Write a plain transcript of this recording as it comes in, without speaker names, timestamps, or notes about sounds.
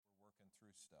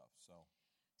through stuff.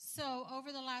 So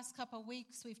over the last couple of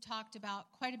weeks, we've talked about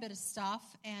quite a bit of stuff.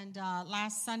 And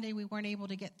last Sunday, we weren't able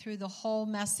to get through the whole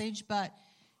message. But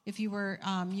if you were,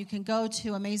 you can go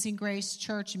to Amazing Grace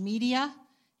Church Media.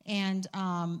 And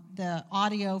the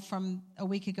audio from a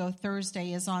week ago,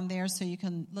 Thursday, is on there. So you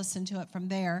can listen to it from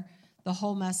there, the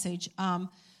whole message.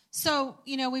 So,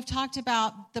 we've talked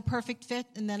about the perfect fit.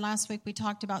 And then last week, we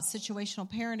talked about situational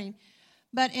parenting.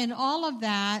 But in all of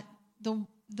that,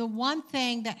 the one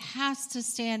thing that has to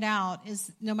stand out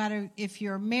is no matter if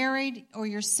you're married or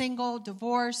you're single,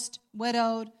 divorced,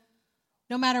 widowed,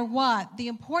 no matter what, the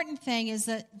important thing is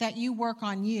that you work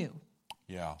on you.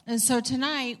 Yeah. And so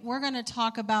tonight, we're going to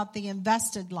talk about the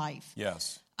invested life.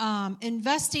 Yes.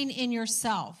 Investing in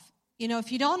yourself.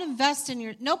 If you don't invest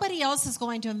in nobody else is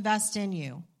going to invest in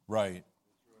you. Right.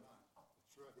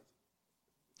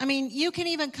 I mean, you can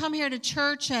even come here to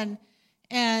church and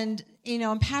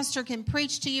pastor can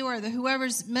preach to you, or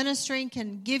whoever's ministering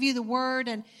can give you the word.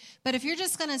 But if you're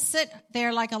just going to sit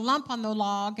there like a lump on the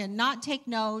log and not take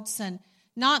notes and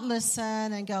not listen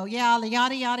and go, yeah,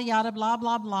 yada, yada, yada, blah,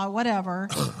 blah, blah, whatever,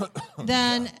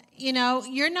 then,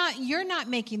 you're not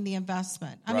making the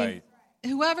investment. I mean,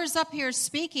 whoever's up here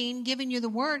speaking, giving you the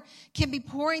word, can be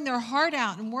pouring their heart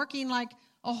out and working like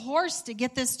a horse to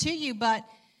get this to you. But,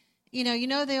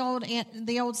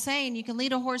 the old saying, you can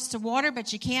lead a horse to water,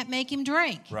 but you can't make him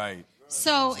drink. Right.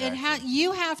 So exactly.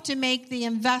 You have to make the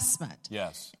investment.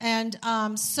 Yes. And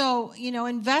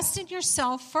invest in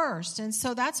yourself first. And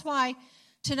so that's why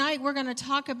tonight we're going to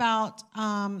talk about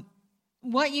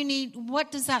what you need.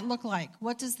 What does that look like?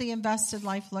 What does the invested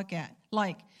life look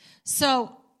like?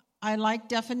 So I like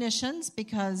definitions,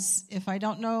 because if I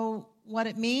don't know what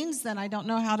it means, then I don't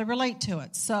know how to relate to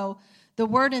it. So the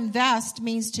word invest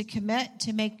means to commit,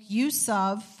 to make use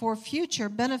of for future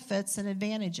benefits and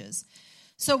advantages.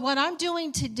 So what I'm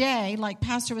doing today, like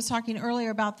Pastor was talking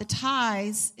earlier about the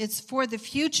tithes, it's for the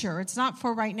future. It's not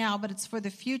for right now, but it's for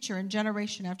the future and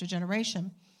generation after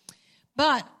generation.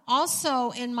 But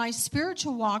also in my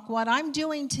spiritual walk, what I'm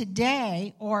doing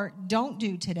today or don't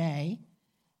do today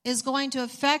is going to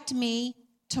affect me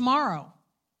tomorrow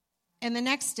and the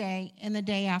next day and the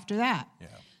day after that. Yeah.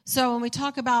 So when we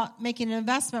talk about making an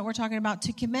investment, we're talking about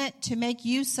to commit, to make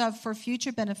use of for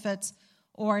future benefits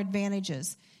or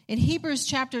advantages. In Hebrews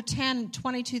chapter 10,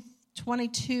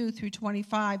 22 through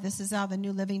 25, this is out of the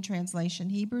New Living Translation,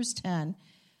 Hebrews 10,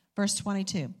 verse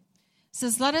 22. It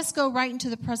says, "Let us go right into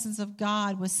the presence of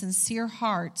God with sincere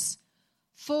hearts,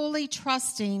 fully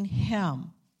trusting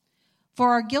Him.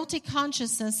 For our guilty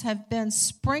consciences have been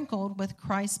sprinkled with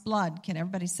Christ's blood." Can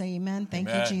everybody say amen? Thank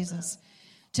you, Jesus.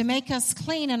 "To make us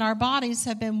clean, and our bodies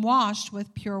have been washed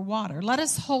with pure water. Let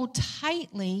us hold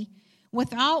tightly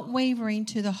without wavering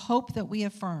to the hope that we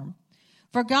affirm.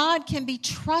 For God can be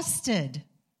trusted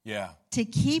to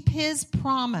keep His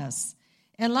promise.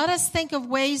 And let us think of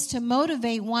ways to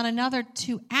motivate one another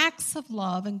to acts of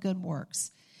love and good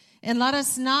works. And let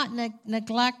us not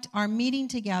neglect our meeting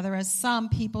together as some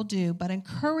people do, but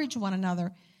encourage one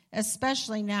another,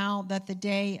 especially now that the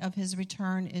day of His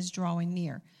return is drawing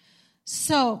near."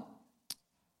 So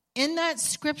in that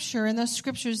scripture, in those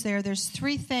scriptures there's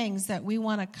three things that we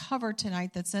want to cover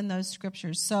tonight that's in those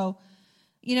scriptures. So,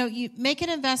 you make an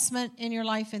investment in your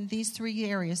life in these three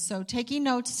areas. So taking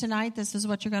notes tonight, this is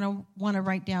what you're going to want to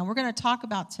write down. We're going to talk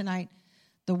about tonight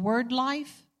the word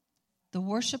life, the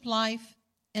worship life,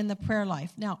 and the prayer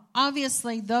life. Now,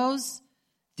 obviously, those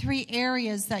three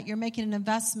areas that you're making an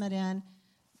investment in,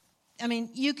 I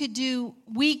mean, you could do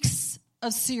weeks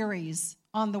of series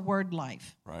on the word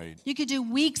life. Right. You could do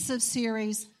weeks of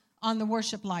series on the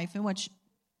worship life, in which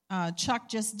Chuck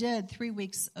just did 2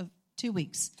 weeks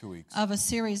of a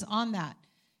series on that.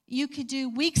 You could do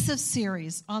weeks of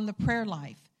series on the prayer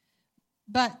life.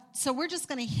 But so we're just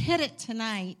going to hit it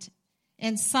tonight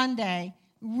and Sunday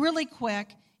really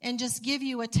quick and just give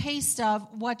you a taste of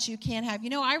what you can have.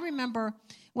 I remember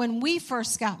when we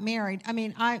first got married. I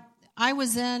mean, I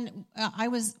was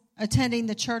attending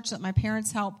the church that my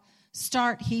parents helped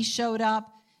start. He showed up.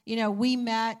 We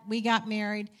met. We got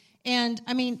married. And,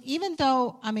 I mean, even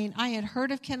though, I had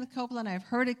heard of Kenneth Copeland, I've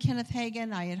heard of Kenneth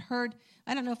Hagin,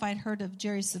 I don't know if I'd heard of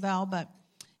Jerry Savelle, but,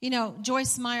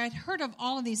 Joyce Meyer, I'd heard of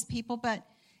all of these people, but,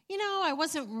 I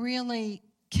wasn't really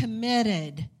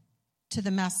committed to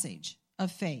the message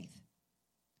of faith.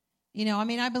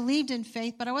 I believed in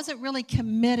faith, but I wasn't really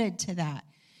committed to that.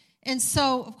 And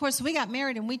so, of course, we got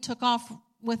married and we took off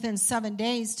within 7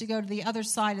 days to go to the other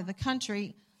side of the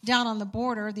country, down on the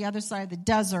border, the other side of the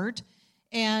desert,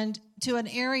 and to an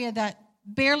area that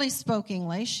barely spoke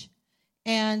English.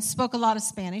 and spoke a lot of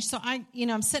Spanish. So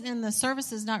I'm sitting in the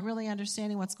services not really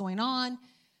understanding what's going on.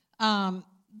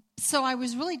 So I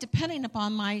was really depending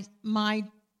upon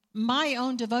my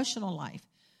own devotional life,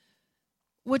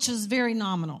 which is very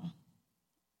nominal.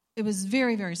 It was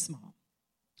very, very small.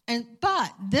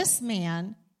 But this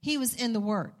man, he was in the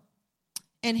Word,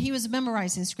 and he was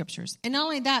memorizing scriptures. And not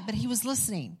only that, but he was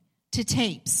listening to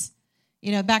tapes.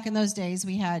 Back in those days,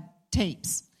 we had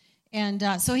tapes.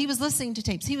 And so he was listening to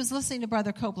tapes. He was listening to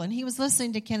Brother Copeland. He was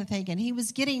listening to Kenneth Hagin. He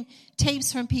was getting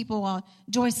tapes from people,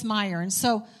 Joyce Meyer. And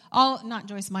so, not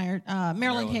Joyce Meyer,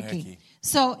 Marilyn Hickey.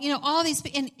 So, all these,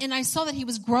 and I saw that he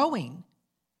was growing.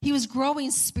 He was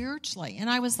growing spiritually. And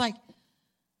I was like,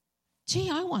 gee,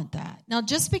 I want that. Now,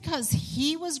 just because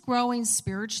he was growing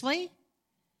spiritually,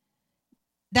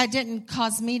 that didn't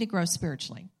cause me to grow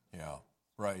spiritually. Yeah,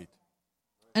 right.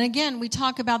 And again, we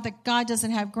talk about that God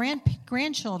doesn't have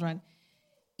grandchildren.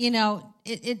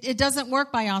 It doesn't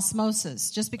work by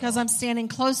osmosis. Just because I'm standing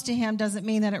close to him doesn't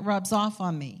mean that it rubs off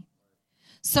on me.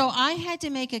 So I had to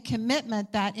make a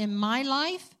commitment that in my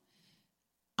life,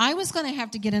 I was going to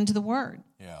have to get into the Word.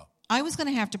 Yeah. I was going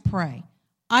to have to pray.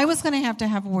 I was going to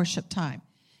have worship time.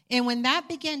 And when that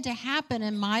began to happen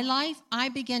in my life, I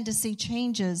began to see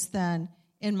changes then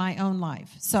in my own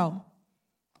life. So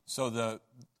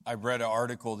I read an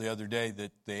article the other day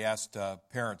that they asked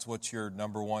parents, what's your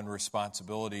number one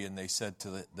responsibility? And they said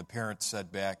the parents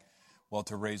said back, well,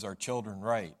 to raise our children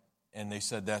right. And they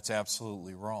said that's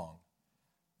absolutely wrong.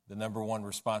 The number one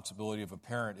responsibility of a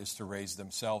parent is to raise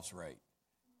themselves right.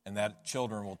 And that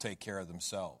children will take care of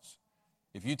themselves.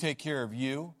 If you take care of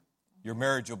you, your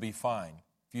marriage will be fine.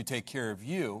 If you take care of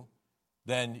you,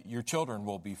 then your children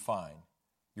will be fine.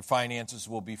 Your finances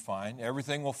will be fine.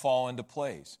 Everything will fall into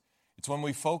place. It's when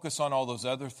we focus on all those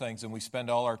other things and we spend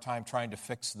all our time trying to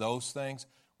fix those things,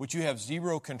 which you have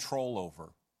zero control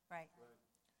over. Right.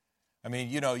 I mean,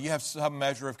 you have some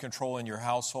measure of control in your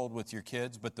household with your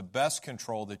kids, but the best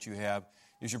control that you have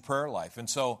is your prayer life. And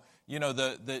so,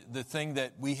 the thing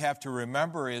that we have to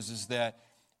remember is that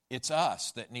it's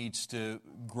us that needs to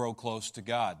grow close to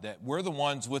God, that we're the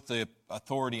ones with the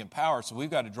authority and power, so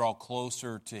we've got to draw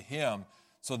closer to Him.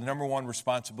 So the number one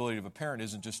responsibility of a parent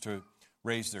isn't just to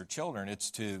raise their children,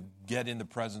 it's to get in the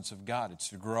presence of God, it's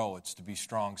to grow, it's to be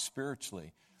strong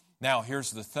spiritually. Now,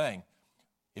 here's the thing.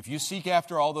 If you seek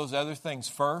after all those other things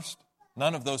first,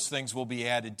 none of those things will be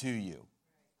added to you.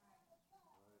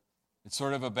 It's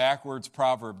sort of a backwards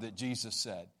proverb that Jesus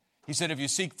said. He said, if you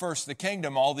seek first the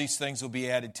kingdom, all these things will be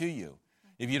added to you.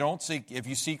 If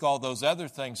you seek all those other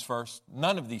things first,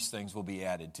 none of these things will be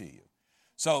added to you.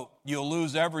 So you'll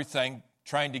lose everything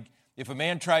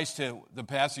the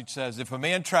passage says, if a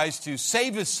man tries to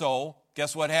save his soul,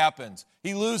 guess what happens?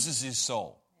 He loses his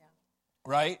soul. Yeah.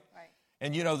 Right?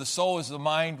 And the soul is the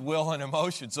mind, will, and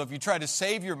emotion. So if you try to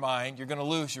save your mind, you're going to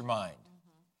lose your mind.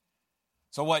 Mm-hmm.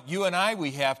 So what you and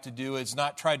we have to do is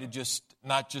not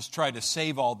just try to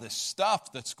save all this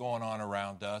stuff that's going on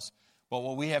around us, but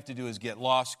what we have to do is get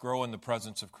lost, grow in the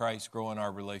presence of Christ, grow in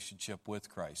our relationship with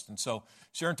Christ. And so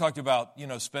Sharon talked about,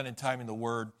 spending time in the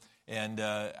Word. And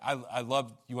I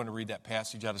love, you want to read that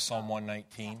passage out of Psalm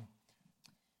 119?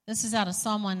 This is out of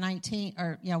Psalm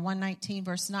 119,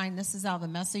 verse 9. This is out of the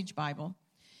Message Bible.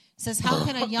 It says, how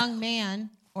can a young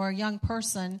man or a young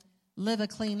person live a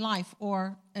clean life,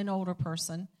 or an older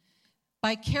person?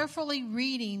 By carefully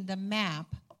reading the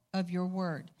map of your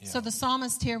word. Yeah. So the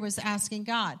psalmist here was asking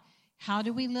God, how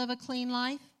do we live a clean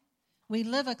life? We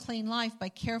live a clean life by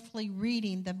carefully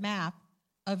reading the map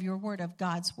of your word, of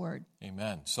God's word.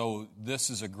 Amen. So this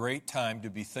is a great time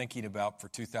to be thinking about for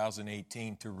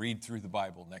 2018 to read through the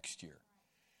Bible next year.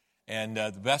 And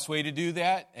the best way to do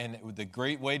that, and the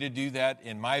great way to do that,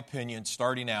 in my opinion,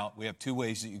 starting out, we have two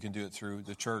ways that you can do it through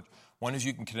the church. One is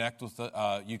you can connect with,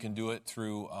 you can do it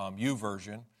through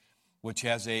YouVersion, which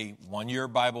has a one-year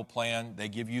Bible plan. They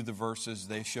give you the verses.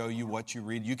 They show you what you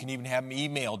read. You can even have them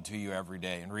emailed to you every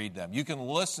day and read them. You can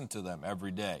listen to them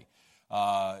every day.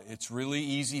 It's really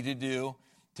easy to do.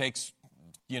 Takes,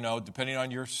 depending on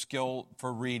your skill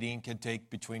for reading, can take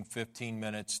between 15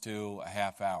 minutes to a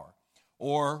half hour.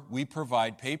 Or we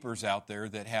provide papers out there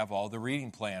that have all the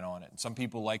reading plan on it. Some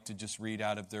people like to just read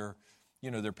out of their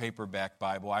paperback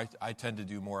Bible. I tend to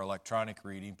do more electronic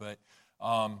reading, but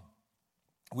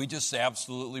we just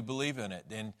absolutely believe in it.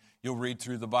 And you'll read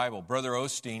through the Bible. Brother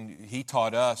Osteen,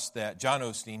 John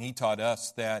Osteen, he taught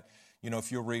us that,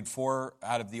 if you'll read 4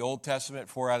 out of the Old Testament,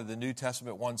 4 out of the New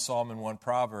Testament, 1 Psalm and 1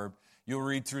 Proverb, you'll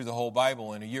read through the whole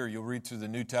Bible in a year. You'll read through the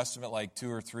New Testament like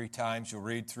 2 or 3 times. You'll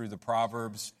read through the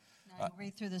Proverbs. You'll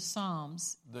read through the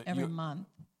Psalms every month.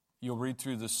 You'll read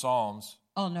through the Psalms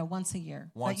Oh, no, once a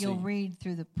year. Once but you'll read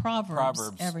through the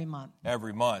Proverbs every month.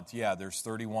 Every month, yeah. There's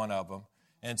 31 of them.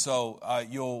 And so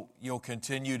you'll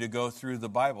continue to go through the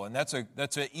Bible. And that's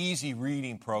an easy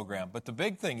reading program. But the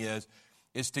big thing is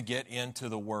to get into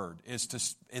the Word, is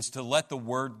to let the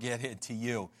Word get into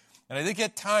you. And I think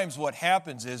at times what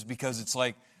happens is, because it's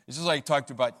just like I talked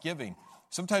about giving.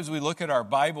 Sometimes we look at our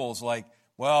Bibles like,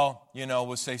 well,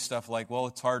 we'll say stuff like, well,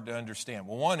 it's hard to understand.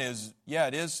 Well, one is, yeah,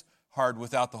 it is hard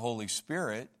without the Holy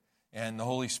Spirit. And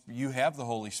you have the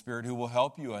Holy Spirit who will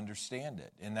help you understand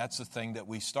it. And that's the thing that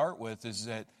we start with, is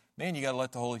that, man, you got to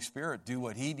let the Holy Spirit do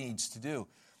what He needs to do.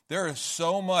 There is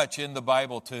so much in the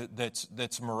Bible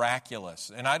that's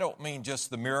miraculous. And I don't mean just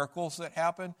the miracles that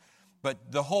happen, but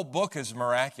the whole book is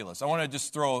miraculous. I want to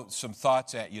just throw some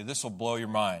thoughts at you. This will blow your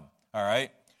mind, all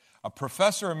right? A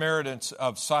professor emeritus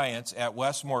of science at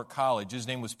Westmore College, his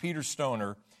name was Peter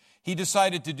Stoner, he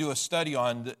decided to do a study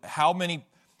on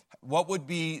what would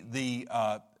be the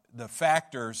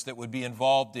factors that would be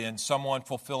involved in someone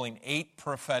fulfilling 8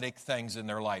 prophetic things in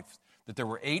their life. That there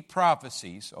were 8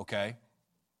 prophecies, okay,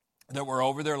 that were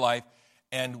over their life,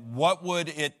 and what would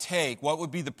it take? What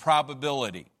would be the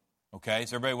probability? Okay,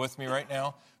 is everybody with me right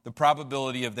now? The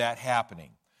probability of that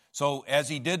happening. So as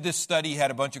he did this study, he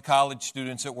had a bunch of college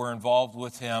students that were involved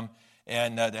with him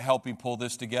and to help him pull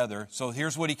this together. So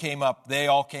here's what they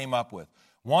all came up with.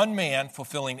 One man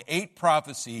fulfilling 8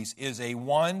 prophecies is a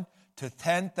 1 to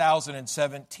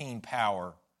 10,017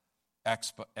 power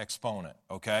exponent,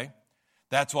 okay?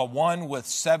 That's a 1 with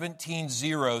 17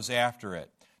 zeros after it.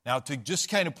 Now, to just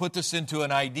kind of put this into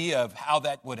an idea of how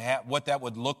that would what that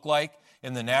would look like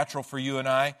in the natural for you and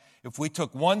I, if we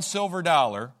took one silver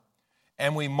dollar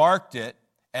and we marked it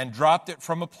and dropped it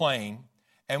from a plane,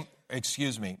 and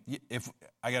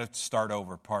I got to start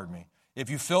over, pardon me. If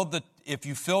you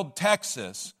filled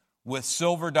Texas with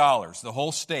silver dollars, the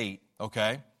whole state,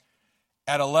 okay,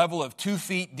 at a level of 2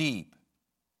 feet deep,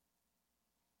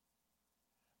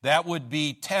 that would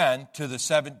be 10 to the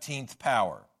 17th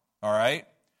power, all right?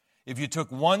 If you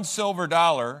took one silver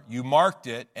dollar, you marked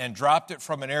it and dropped it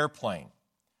from an airplane,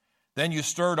 then you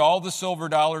stirred all the silver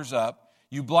dollars up,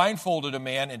 you blindfolded a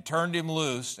man and turned him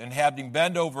loose and had him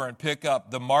bend over and pick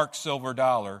up the marked silver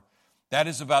dollar, that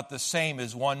is about the same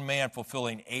as one man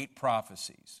fulfilling 8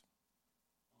 prophecies.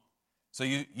 So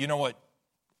you know what?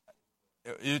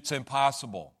 It's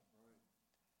impossible.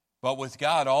 But with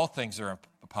God, all things are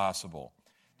possible.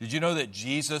 Did you know that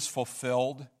Jesus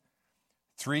fulfilled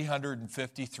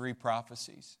 353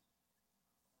 prophecies?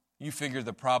 You figure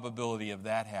the probability of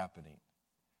that happening.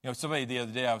 Somebody the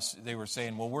other day, they were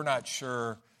saying, well, we're not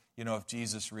sure, if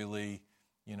Jesus really,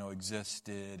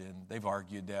 existed, and they've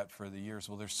argued that for the years.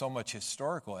 Well, there's so much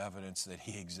historical evidence that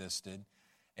He existed,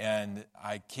 and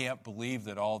I can't believe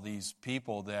that all these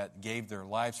people that gave their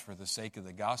lives for the sake of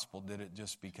the gospel did it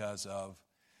just because of,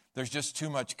 there's just too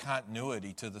much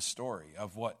continuity to the story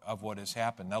of what has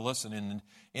happened. Now listen,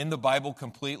 in the Bible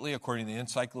completely, according to the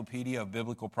Encyclopedia of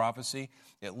Biblical Prophecy,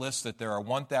 it lists that there are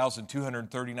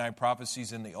 1,239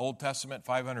 prophecies in the Old Testament,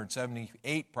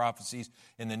 578 prophecies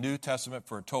in the New Testament,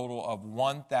 for a total of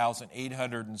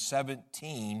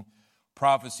 1,817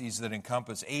 prophecies that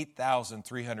encompass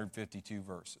 8,352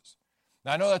 verses.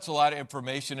 Now I know that's a lot of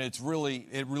information. It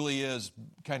really is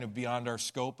kind of beyond our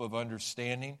scope of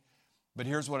understanding. But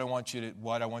here's what I want you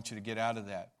to get out of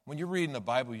that. When you're reading the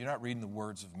Bible, you're not reading the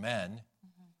words of men.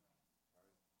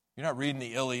 You're not reading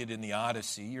the Iliad and the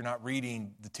Odyssey. You're not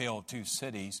reading the Tale of Two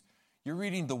Cities. You're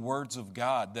reading the words of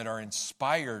God that are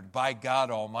inspired by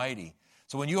God Almighty.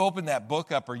 So when you open that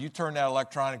book up or you turn that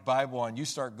electronic Bible on, you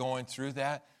start going through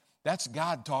that, that's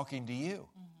God talking to you.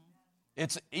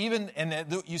 It's even,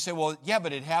 and you say, well, yeah,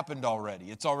 but it happened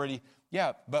already. It's already,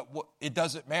 yeah, but it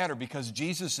doesn't matter, because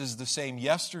Jesus is the same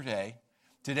yesterday,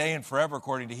 today, and forever,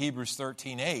 according to Hebrews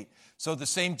 13:8. So the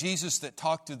same Jesus that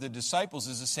talked to the disciples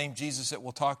is the same Jesus that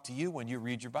will talk to you when you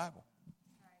read your Bible.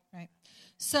 Right.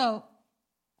 So,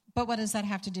 but what does that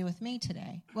have to do with me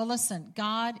today? Well, listen,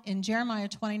 God in Jeremiah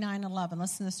 29:11,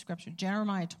 listen to the scripture,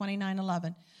 Jeremiah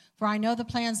 29:11. For I know the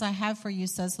plans I have for you,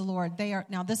 says the Lord. They are,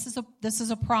 now this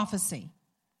is a prophecy.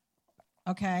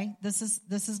 Okay? This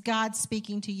is God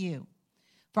speaking to you.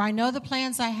 For I know the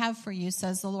plans I have for you,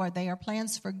 says the Lord. They are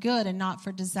plans for good and not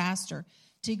for disaster,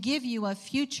 to give you a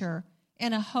future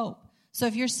and a hope. So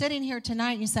if you're sitting here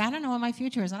tonight and you say, I don't know what my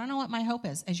future is, I don't know what my hope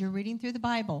is, as you're reading through the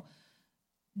Bible,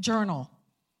 journal.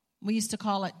 We used to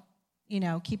call it,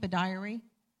 keep a diary,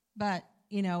 but,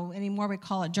 anymore we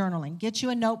call it journaling. Get you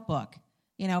a notebook.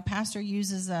 Pastor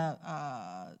uses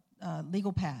a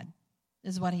legal pad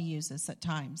is what he uses at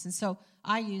times. And so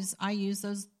I use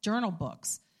those journal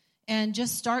books. and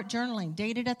just start journaling.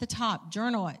 Date it at the top.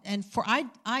 Journal it. And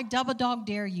I double dog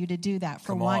dare you to do that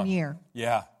for 1 year.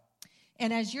 Yeah.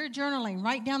 And as you're journaling,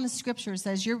 write down the scriptures.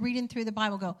 As you're reading through the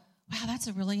Bible, go, wow, that's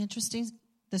a really interesting,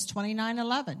 this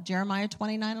 29:11, Jeremiah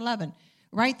 29:11.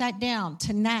 Write that down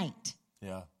tonight.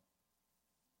 Yeah.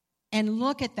 And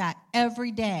look at that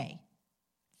every day.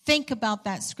 Think about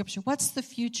that scripture. What's the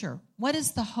future? What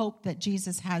is the hope that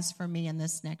Jesus has for me in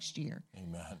this next year?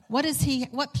 Amen.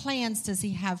 What plans does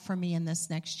he have for me in this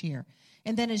next year?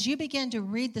 And then as you begin to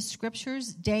read the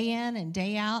scriptures day in and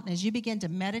day out, and as you begin to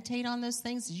meditate on those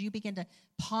things, as you begin to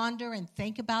ponder and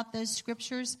think about those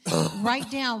scriptures,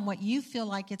 write down what you feel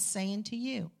like it's saying to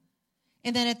you.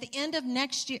 And then at the end of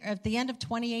next year, at the end of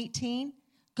 2018,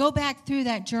 go back through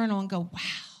that journal and go,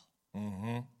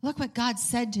 wow, look what God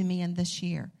said to me in this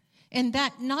year. And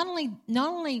that not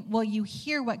only will you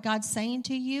hear what God's saying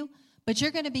to you, but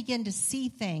you're going to begin to see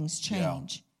things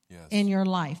change in your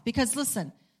life. Because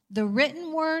listen, the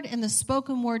written word and the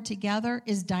spoken word together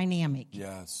is dynamic.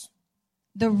 Yes.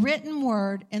 The written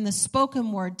word and the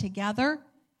spoken word together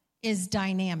is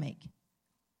dynamic.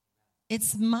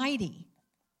 It's mighty.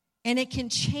 And it can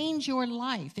change your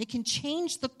life. It can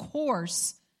change the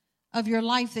course of your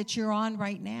life that you're on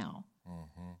right now.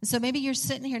 So maybe you're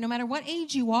sitting here, no matter what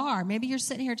age you are, maybe you're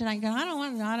sitting here tonight going, I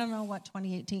don't know what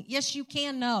 2018. Yes, you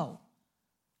can know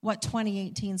what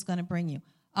 2018 is going to bring you.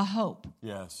 A hope.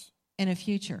 Yes. And a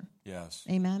future. Yes.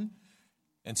 Amen.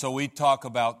 And so we talk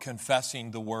about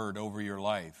confessing the word over your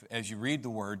life. As you read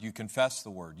the word, you confess the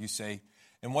word. You say,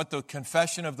 and what the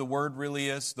confession of the word really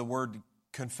is, the word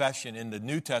confession in the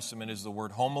New Testament is the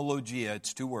word homologia.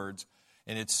 It's 2 words,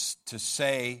 and it's to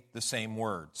say the same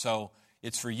word. So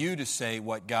it's for you to say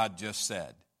what God just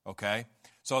said, okay?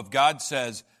 So if God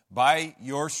says, by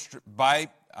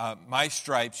my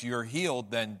stripes you're healed,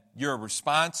 then your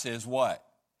response is what?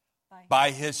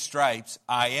 By his stripes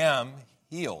I am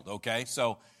healed, okay?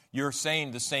 So you're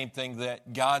saying the same thing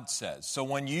that God says. So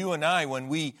when you and I, when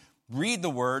we read the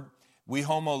word, we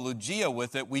homologia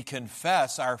with it, we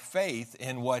confess our faith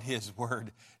in what his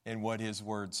word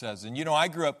says. And you know, I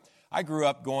grew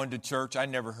up going to church. I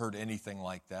never heard anything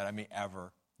like that. I mean,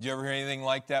 ever. Did you ever hear anything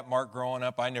like that, Mark, growing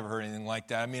up? I never heard anything like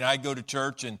that. I mean, I'd go to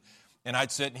church and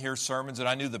I'd sit and hear sermons, and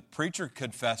I knew the preacher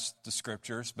confessed the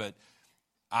scriptures, but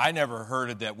I never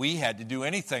heard that we had to do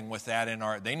anything with that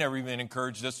they never even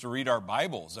encouraged us to read our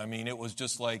Bibles. I mean, it was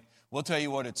just like, we'll tell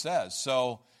you what it says.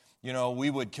 So, you know, we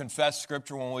would confess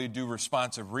scripture when we do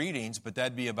responsive readings, but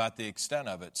that'd be about the extent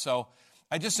of it. So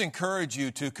I just encourage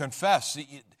you to confess.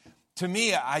 To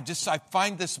me, I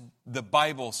find the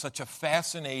Bible such a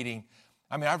fascinating,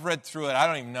 I mean, I've read through it, I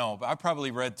don't even know, but I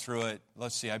probably read through it,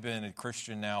 let's see, I've been a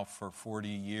Christian now for 40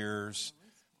 years.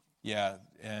 Yeah,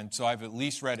 and so I've at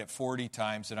least read it 40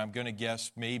 times, and I'm going to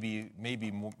guess maybe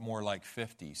more like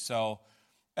 50. So,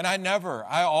 and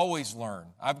I always learn.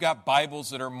 I've got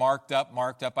Bibles that are marked up.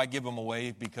 I give them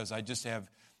away because I just have,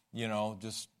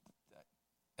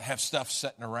 have stuff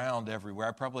sitting around everywhere.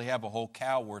 I probably have a whole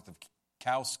cow worth of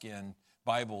cowskin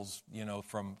Bibles,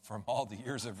 from all the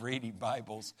years of reading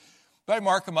Bibles. But I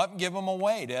mark them up and give them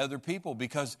away to other people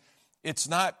because it's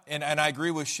not, and I agree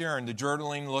with Sharon, the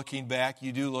journaling, looking back,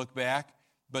 you do look back,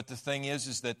 but the thing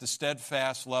is that the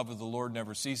steadfast love of the Lord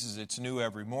never ceases. It's new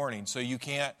every morning. So you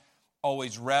can't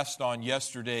always rest on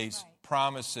yesterday's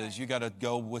promises. You got to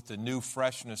go with the new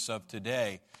freshness of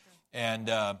today.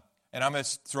 And I'm going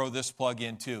to throw this plug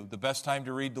in too. The best time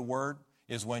to read the Word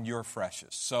is when you're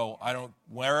freshest. So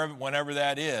whenever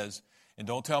that is, and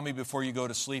don't tell me before you go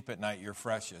to sleep at night you're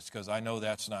freshest, because I know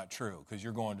that's not true, because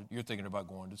you're thinking about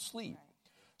going to sleep.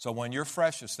 So when you're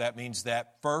freshest, that means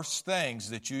that first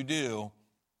things that you do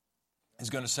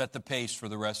is going to set the pace for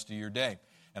the rest of your day.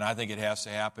 And I think it has to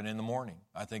happen in the morning.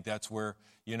 I think that's where,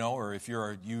 or if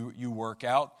you work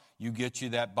out, you get you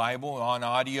that Bible on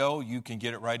audio. You can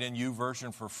get it right in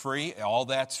YouVersion for free. All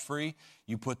that's free.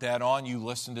 You put that on. You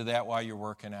listen to that while you're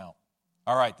working out.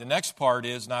 All right, the next part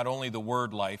is not only the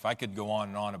word life. I could go on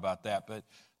and on about that, but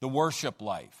the worship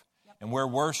life. Yep. And where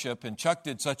worship, and Chuck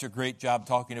did such a great job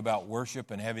talking about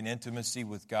worship and having intimacy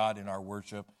with God in our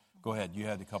worship. Go ahead, you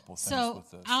had a couple of things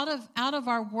with this. So out of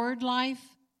our word life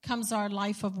comes our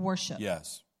life of worship.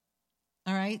 Yes.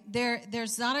 All right,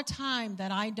 there's not a time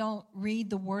that I don't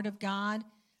read the Word of God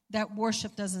that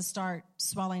worship doesn't start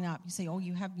swelling up. You say, oh,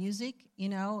 you have music,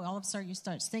 all of a sudden you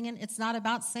start singing. It's not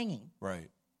about singing. Right.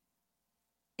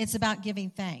 It's about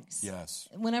giving thanks. Yes.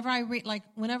 Whenever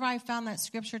I found that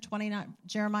scripture,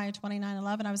 Jeremiah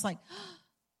 29:11, I was like,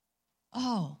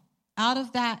 oh, out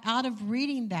of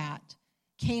reading that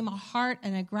came a heart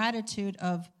and a gratitude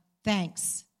of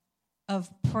thanks, of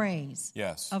praise,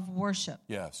 Yes. of worship.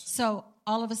 Yes. So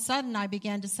all of a sudden I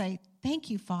began to say, thank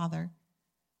you, Father,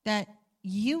 that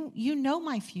you know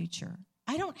my future.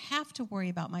 I don't have to worry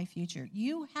about my future.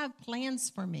 You have plans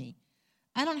for me.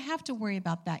 I don't have to worry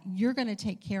about that. You're going to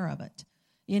take care of it.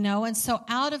 And so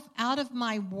out of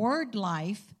my word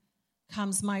life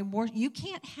comes my worship. You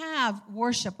can't have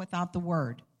worship without the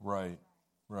word. Right.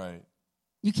 Right.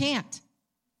 You can't.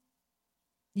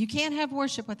 You can't have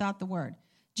worship without the word.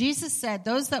 Jesus said,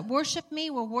 those that worship me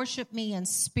will worship me in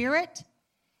spirit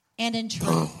and in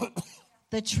truth.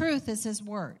 The truth is his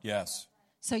word. Yes.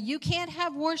 So you can't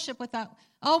have worship without,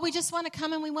 we just want to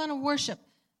come and we want to worship.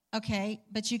 Okay,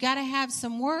 but you got to have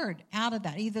some word out of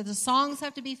that. Either the songs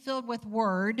have to be filled with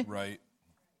word. Right.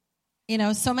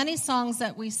 So many songs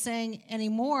that we sing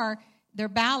anymore, they're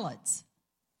ballads.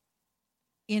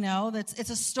 It's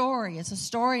a story. It's a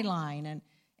storyline,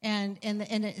 and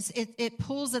it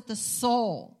pulls at the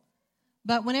soul.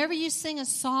 But whenever you sing a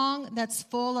song that's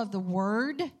full of the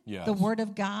word, Yes. the word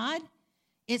of God,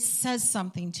 it says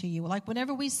something to you. Like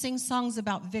whenever we sing songs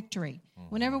about victory,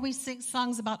 whenever we sing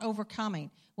songs about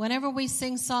overcoming, whenever we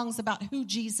sing songs about who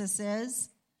Jesus is,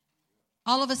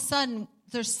 all of a sudden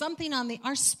there's something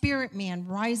our spirit man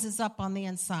rises up on the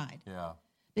inside. Yeah.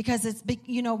 Because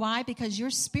you know why? Because your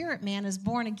spirit man is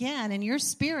born again, and your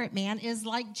spirit man is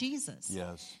like Jesus.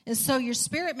 Yes. And so your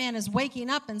spirit man is waking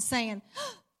up and saying,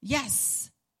 yes,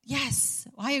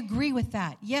 I agree with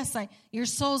that. Yes, your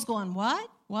soul's going, what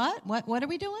are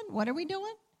we doing? What are we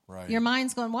doing? Right. Your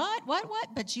mind's going, what?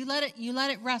 But you let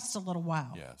it rest a little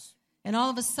while. Yes. And all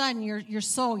of a sudden your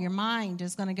soul, your mind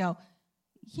is going to go,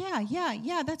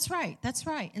 yeah, that's right.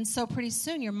 And so pretty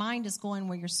soon your mind is going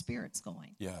where your spirit's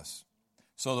going. Yes.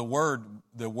 So the word,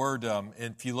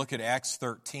 if you look at Acts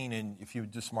 13, and if you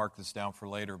just mark this down for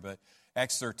later, but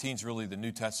Acts 13 is really the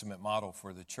New Testament model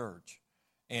for the church.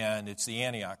 And it's the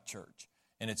Antioch church.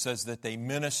 And it says that they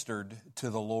ministered to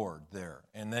the Lord there.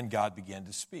 And then God began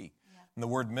to speak. Yeah. And the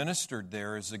word ministered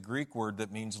there is a Greek word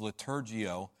that means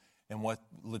liturgio. And what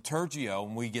liturgio,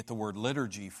 and we get the word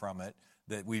liturgy from it,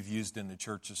 that we've used in the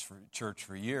church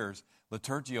for years,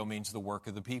 liturgio means the work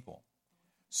of the people.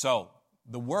 So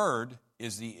the word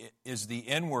is the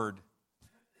inward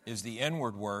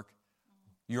work.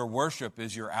 Your worship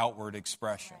is your outward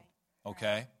expression. Right.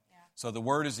 Okay? Right. Yeah. So the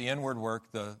word is the inward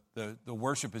work, the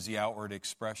worship is the outward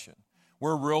expression.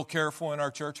 We're real careful in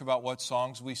our church about what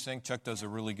songs we sing. Chuck does a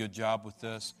really good job with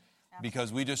this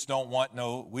because we just don't want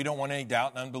any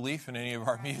doubt and unbelief in any of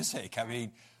our music. I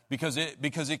mean, because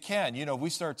it can. We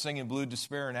start singing Blue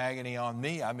Despair and Agony on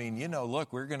Me. I mean,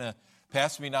 look, we're going to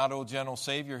pass me not, O gentle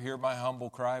Savior, hear my humble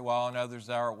cry, while on others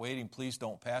thou art waiting, please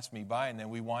don't pass me by. And then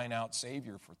we whine out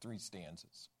Savior for 3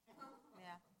 stanzas.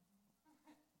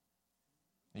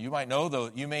 Yeah.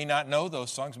 You may not know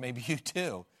those songs, maybe you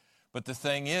do. But the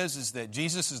thing is that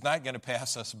Jesus is not going to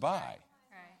pass us by. Right.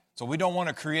 So we don't want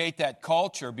to create that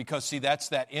culture because, see, that's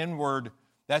the inward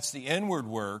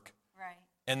work. Right.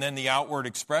 And then the outward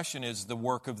expression is the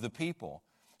work of the people.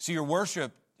 So your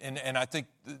worship, and I think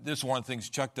this is one of the things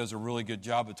Chuck does a really good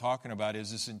job of talking about,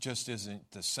 is this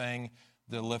isn't to sing,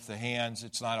 to lift the hands.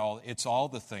 It's all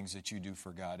the things that you do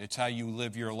for God. It's how you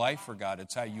live your life for God.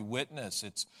 It's how you witness.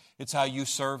 It's how you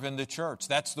serve in the church.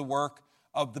 That's the work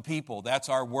of the people. That's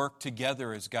our work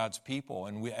together as God's people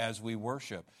and as we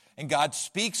worship. And God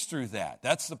speaks through that.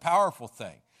 That's the powerful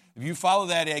thing. If you follow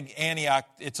that Antioch,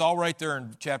 it's all right there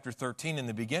in chapter 13 in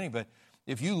the beginning, but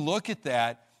if you look at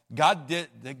that, God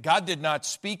did not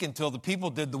speak until the people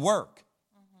did the work.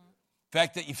 Mm-hmm. In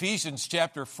fact, that Ephesians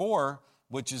chapter 4,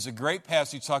 which is a great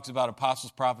passage, talks about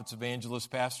apostles, prophets, evangelists,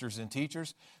 pastors, and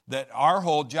teachers, that our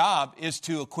whole job is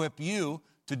to equip you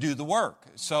to do the work.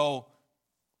 So,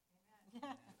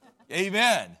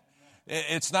 amen.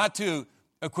 It's not to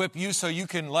equip you so you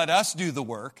can let us do the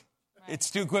work. Right. It's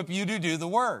to equip you to do the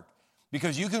work.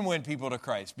 Because you can win people to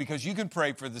Christ, because you can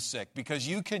pray for the sick, because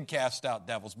you can cast out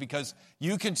devils, because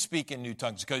you can speak in new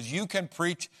tongues, because you can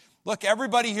preach. Look,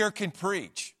 everybody here can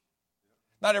preach.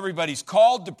 Not everybody's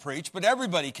called to preach, but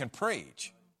everybody can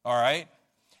preach, all right?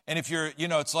 And if you're,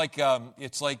 it's like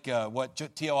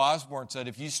what T.O. Osborne said,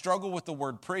 if you struggle with the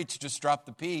word preach, just drop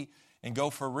the P and go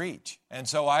for reach. And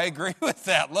so I agree with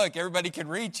that. Look, everybody can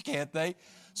reach, can't they?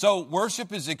 So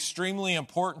worship is extremely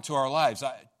important to our lives.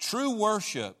 True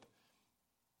worship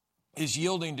is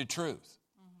yielding to truth.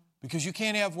 Because you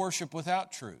can't have worship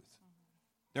without truth.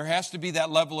 There has to be that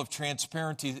level of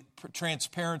transparency,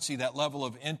 that level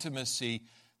of intimacy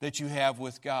that you have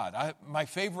with God.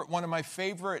 One of my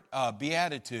favorite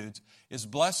Beatitudes is,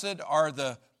 blessed are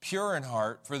the pure in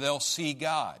heart, for they'll see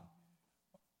God.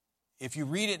 if you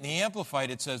read it in the Amplified,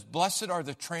 it says, "Blessed are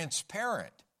the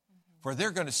transparent, for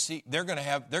they're going to see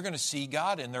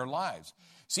God in their lives."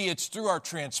 See, it's through our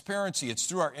transparency, it's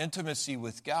through our intimacy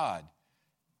with God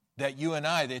that you and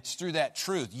I, it's through that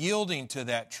truth, yielding to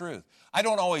that truth. I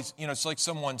don't always, it's like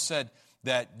someone said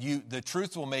that the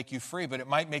truth will make you free, but it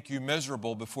might make you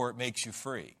miserable before it makes you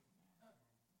free.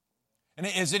 And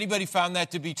has anybody found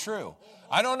that to be true?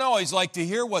 I don't always like to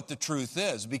hear what the truth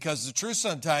is, because the truth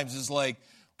sometimes is like,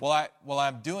 well,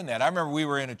 I'm doing that. I remember we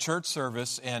were in a church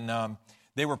service, and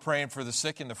they were praying for the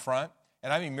sick in the front.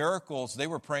 And I mean, miracles, they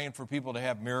were praying for people to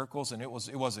have miracles, and it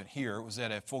wasn't here. It was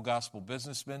at a Full Gospel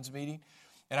Businessmen's meeting.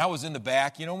 And I was in the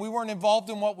back, we weren't involved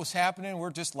in what was happening.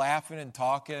 We're just laughing and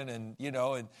talking,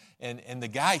 and the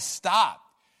guy stopped.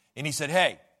 And he said,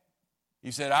 "Hey,"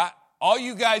 he said, "all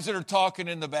you guys that are talking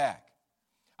in the back,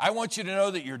 I want you to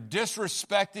know that you're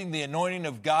disrespecting the anointing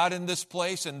of God in this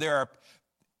place." And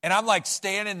I'm like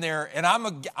standing there, and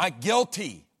I'm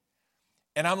guilty.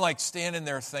 And I'm like standing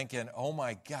there thinking, oh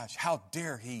my gosh, how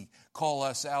dare he call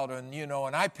us out? And,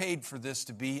 and I paid for this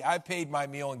I paid my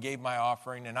meal and gave my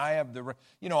offering, and I have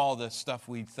all the stuff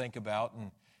we think about.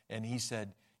 And he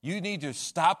said, "You need to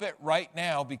stop it right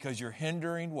now, because you're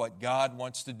hindering what God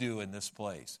wants to do in this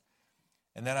place."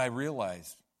 And then I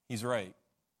realized he's right.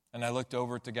 And I looked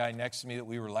over at the guy next to me that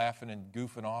we were laughing and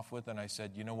goofing off with, and I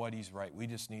said, "You know what? He's right. We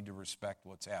just need to respect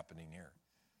what's happening here."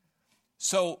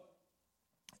 So,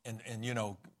 and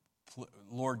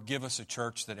Lord, give us a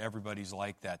church that everybody's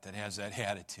like that has that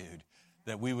attitude,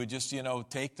 that we would just,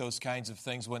 take those kinds of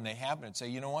things when they happen and say,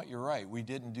 "You know what? You're right. We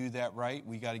didn't do that right.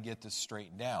 We got to get this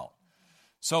straightened out."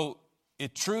 So,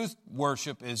 truth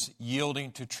worship is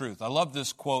yielding to truth. I love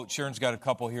this quote. Sharon's got a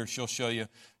couple here. She'll show you.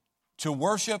 "To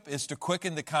worship is to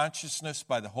quicken the consciousness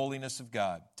by the holiness of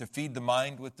God, to feed the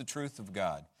mind with the truth of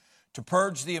God, to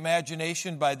purge the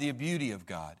imagination by the beauty of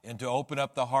God, and to open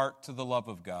up the heart to the love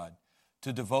of God,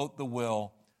 to devote the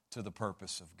will to the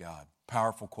purpose of God."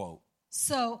 Powerful quote.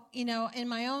 So, in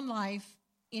my own life,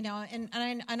 and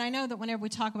I know that whenever we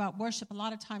talk about worship, a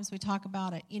lot of times we talk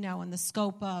about it, in the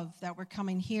scope of that we're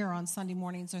coming here on Sunday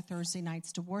mornings or Thursday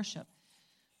nights to worship.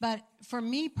 But for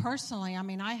me personally,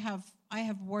 I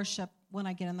have worship when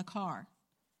I get in the car.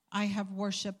 I have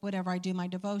worship whenever I do my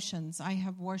devotions. I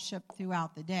have worship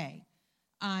throughout the day.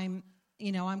 I'm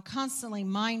constantly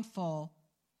mindful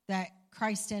that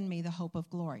Christ in me, the hope of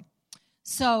glory.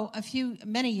 So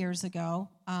many years ago,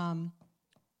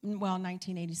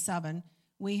 1987,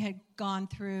 we had gone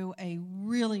through a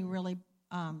really, really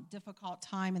difficult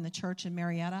time in the church in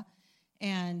Marietta,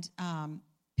 and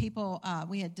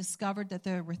we had discovered that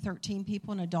there were 13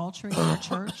 people in adultery in our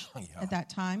church at that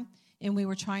time, and we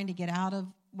were trying to get out of,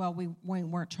 we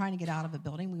weren't trying to get out of a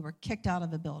building. We were kicked out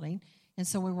of a building, and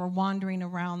so we were wandering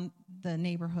around the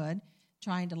neighborhood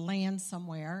trying to land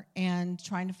somewhere and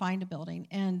trying to find a building.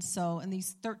 And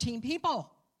these 13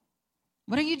 people,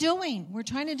 "What are you doing? We're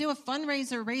trying to do a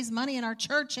fundraiser, raise money in our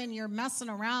church, and you're messing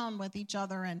around with each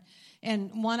other."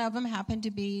 And one of them happened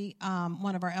to be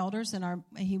one of our elders, and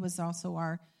he was also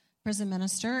our prison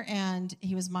minister, and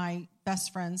he was my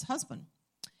best friend's husband.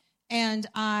 And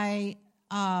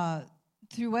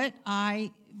through it,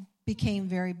 I became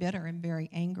very bitter and very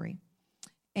angry.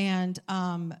 And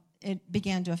it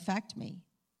began to affect me.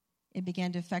 It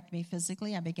began to affect me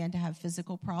physically. I began to have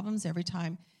physical problems. Every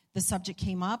time the subject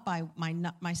came up,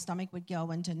 my stomach would go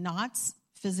into knots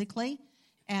physically,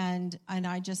 and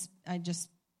I just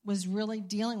was really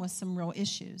dealing with some real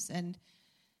issues. And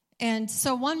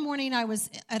so one morning I was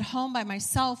at home by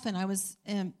myself, and I was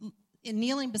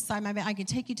kneeling beside my bed. I could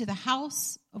take you to the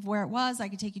house of where it was. I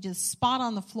could take you to the spot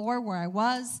on the floor where I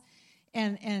was.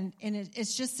 And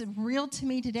it's just as real to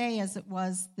me today as it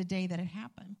was the day that it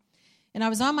happened. And I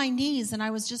was on my knees, and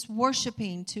I was just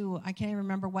worshiping to, I can't even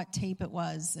remember what tape it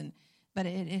was, but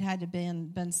it had to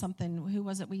been something. Who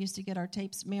was it? We used to get our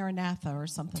tapes, Maranatha or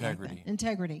something like that.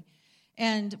 Integrity.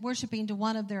 And worshiping to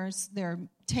one of their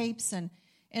tapes, and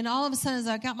all of a sudden, as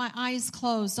I got my eyes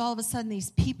closed, all of a sudden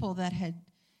these people that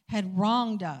had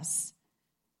wronged us,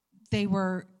 they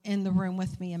were in the room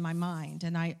with me in my mind.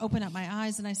 And I opened up my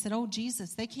eyes and I said, "Oh,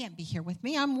 Jesus, they can't be here with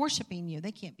me. I'm worshiping you.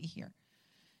 They can't be here."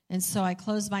 And so I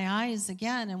closed my eyes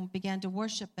again and began to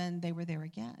worship, and they were there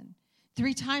again.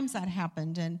 3 times that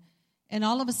happened. And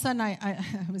all of a sudden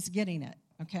I was getting it,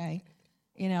 okay?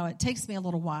 It takes me a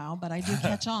little while, but I do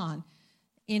catch on.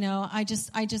 I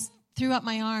just threw up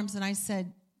my arms and I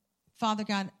said, "Father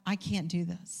God, I can't do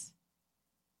this."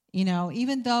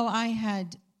 Even though I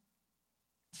had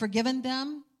forgiven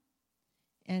them,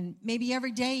 and maybe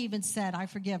every day even said, "I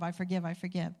forgive, I forgive, I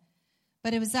forgive."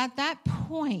 But it was at that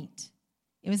point,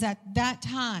 it was at that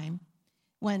time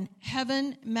when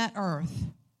heaven met earth,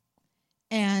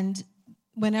 and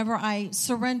whenever I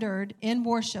surrendered in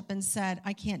worship and said,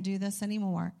 I can't do this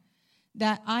anymore,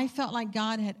 that I felt like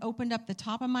God had opened up the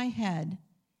top of my head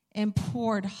and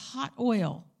poured hot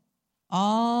oil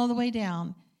all the way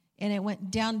down, and it went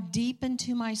down deep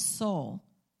into my soul,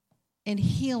 and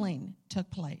healing took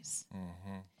place.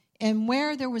 Mm-hmm. And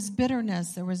where there was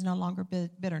bitterness, there was no longer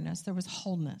bitterness. There was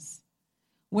wholeness.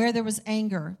 Where there was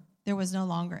anger, there was no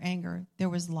longer anger. There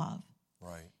was love.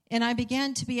 Right. And I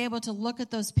began to be able to look at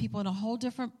those people in a whole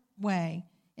different way,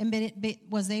 and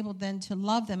was able then to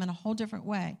love them in a whole different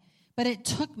way. But it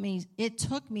took me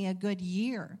a good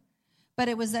year. But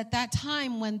it was at that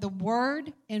time when the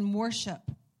word and worship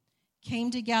came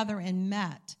together and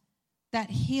met, that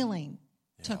healing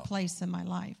took place in my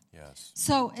life. Yes.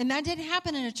 So, and that didn't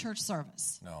happen in a church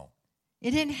service. No.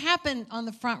 It didn't happen on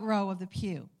the front row of the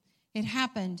pew. It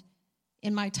happened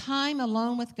in my time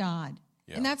alone with God.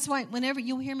 Yeah. And that's why whenever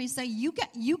you hear me say, you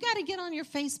got to get on your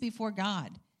face before God.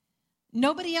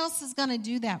 Nobody else is going to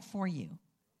do that for you.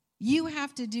 You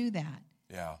have to do that.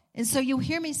 Yeah. And so you'll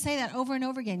hear me say that over and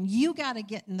over again. You got to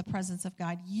get in the presence of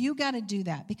God. You got to do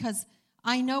that, because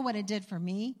I know what it did for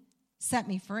me, set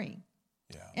me free.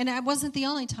 Yeah. And it wasn't the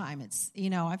only time. It's,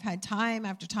 I've had time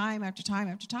after time after time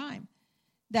after time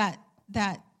that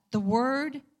the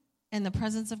word and the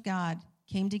presence of God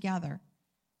came together,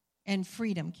 and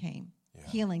freedom came,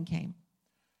 healing came.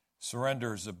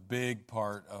 Surrender is a big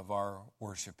part of our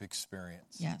worship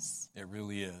experience. Yes. It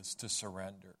really is, to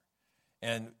surrender.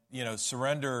 And,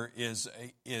 surrender is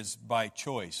by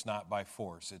choice, not by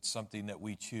force. It's something that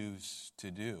we choose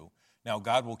to do. Now,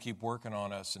 God will keep working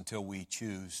on us until we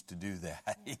choose to do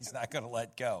that. He's not going to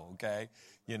let go, okay?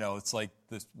 It's like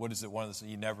this, what is it, one of the,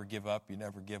 you never give up, you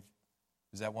never give,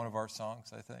 is that one of our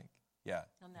songs, I think? Yeah.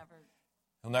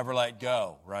 He'll never let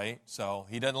go, right? So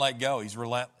he doesn't let go. He's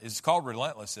relentless. It's called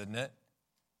Relentless, isn't it?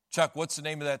 Chuck, what's the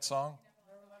name of that song?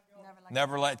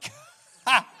 Never let go.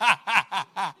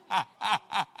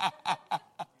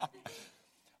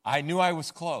 I knew I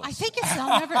was close. I think it's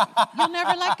you'll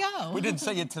never let go. We didn't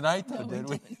say it tonight, though, did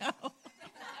we? No.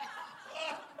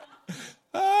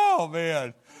 Oh,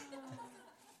 man.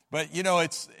 But,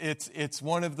 it's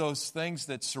one of those things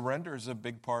that surrender is a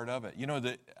big part of it.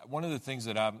 One of the things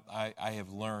that I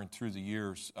have learned through the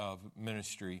years of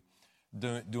ministry,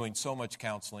 doing so much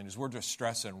counseling, is we're just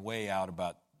stressing way out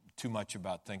too much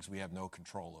about things we have no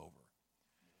control over.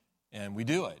 And we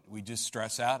do it. We just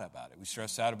stress out about it. We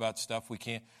stress out about stuff we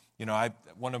can't.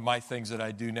 One of my things that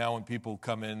I do now when people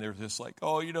come in, they're just like,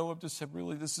 oh, this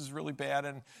is really bad,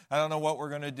 and I don't know what we're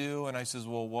going to do. And I says,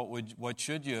 well, what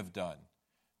should you have done?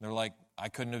 And they're like, I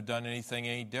couldn't have done anything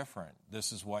any different.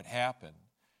 This is what happened.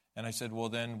 And I said, well,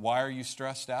 then why are you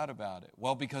stressed out about it?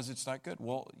 Well, because it's not good.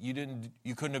 Well, you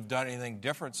couldn't have done anything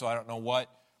different, so I don't know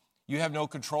you have no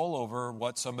control over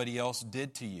what somebody else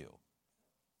did to you.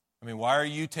 I mean, why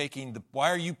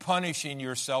are you punishing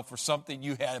yourself for something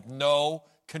you have no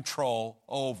control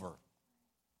over?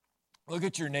 Look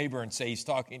at your neighbor and say, he's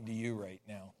talking to you right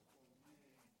now.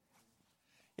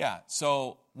 Yeah,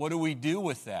 so what do we do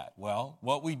with that? Well,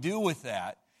 what we do with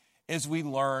that is we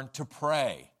learn to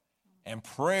pray. And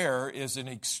prayer is an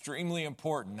extremely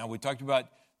important. Now, we talked about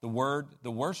the word, the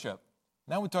worship.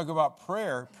 Now we talk about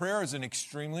prayer. Prayer is an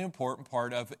extremely important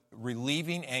part of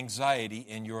relieving anxiety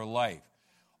in your life.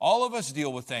 All of us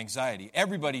deal with anxiety.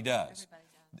 Everybody does.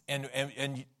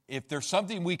 And if there's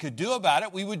something we could do about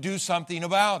it, we would do something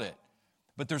about it.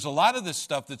 But there's a lot of this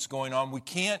stuff that's going on. We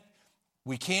can't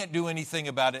do anything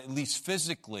about it, at least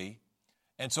physically.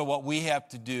 And so what we have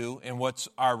to do, and what's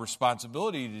our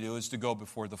responsibility to do, is to go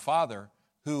before the Father,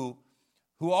 who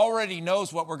already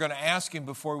knows what we're going to ask him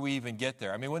before we even get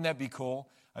there. I mean, wouldn't that be cool?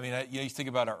 I mean, you think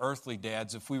about our earthly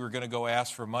dads. If we were going to go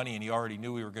ask for money and he already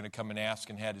knew we were going to come and ask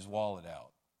and had his wallet out.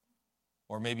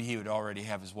 Or maybe he would already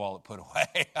have his wallet put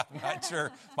away. I'm not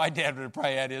sure. My dad would have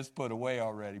probably had his put away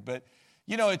already. But,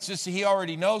 it's just he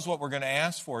already knows what we're going to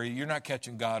ask for. You're not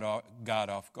catching God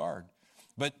off guard.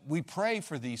 But we pray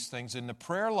for these things, and the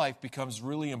prayer life becomes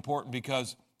really important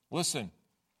because, listen,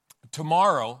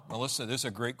 tomorrow, now listen, this is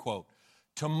a great quote.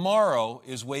 Tomorrow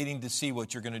is waiting to see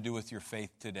what you're going to do with your faith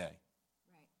today.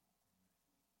 Right.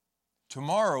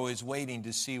 Tomorrow is waiting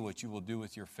to see what you will do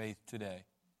with your faith today.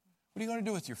 What are you going to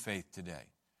do with your faith today?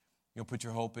 You'll put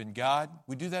your hope in God.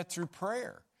 We do that through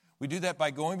prayer. We do that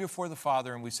by going before the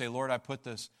Father and we say, Lord, I put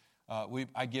this,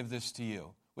 I give this to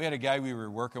you. We had a guy we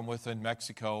were working with in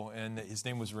Mexico, and his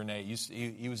name was Rene.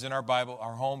 He was in our Bible,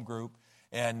 our home group,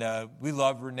 And we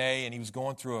loved Renee, and he was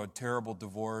going through a terrible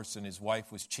divorce, and his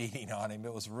wife was cheating on him.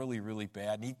 It was really, really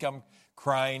bad. And he'd come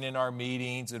crying in our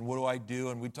meetings, and what do I do?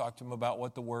 And we'd talk to him about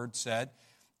what the Word said.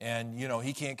 And, you know,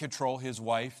 he can't control his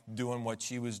wife doing what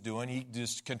she was doing. He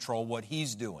just control what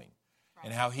he's doing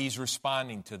and how he's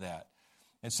responding to that.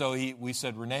 And so we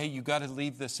said, Renee, you got to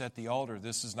leave this at the altar.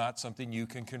 This is not something you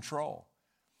can control.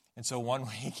 And so one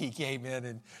week he came in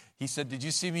and he said, did you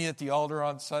see me at the altar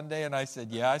on Sunday? And I said,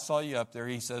 yeah, I saw you up there.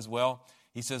 He says,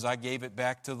 I gave it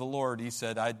back to the Lord. He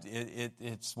said,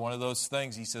 it's one of those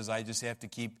things. He says, I just have to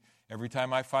keep, every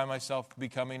time I find myself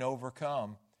becoming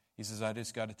overcome, he says, I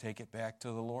just got to take it back to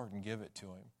the Lord and give it to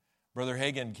him. Brother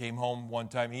Hagin came home one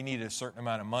time. He needed a certain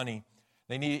amount of money.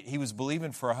 He was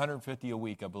believing for $150 a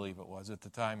week, I believe it was at the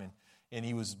time. And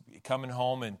he was coming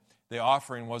home, and the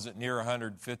offering wasn't near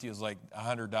 $150. It was like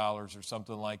 $100 or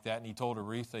something like that. And he told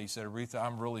Aretha, he said, Aretha,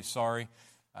 I'm really sorry.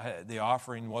 The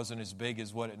offering wasn't as big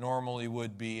as what it normally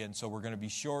would be, and so we're going to be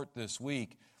short this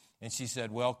week. And she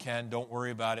said, well, Ken, don't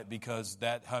worry about it, because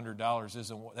that $100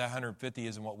 isn't, that $150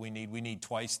 isn't what we need. We need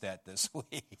twice that this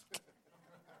week.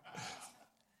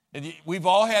 And we've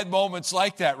all had moments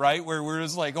like that, right? Where we're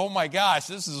just like, oh my gosh,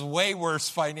 this is way worse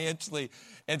financially.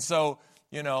 And so,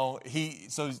 you know, he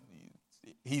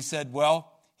said,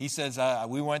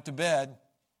 we went to bed.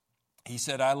 He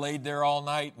said, I laid there all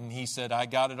night, and he said, I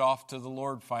got it off to the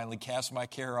Lord finally, cast my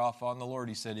care off on the Lord.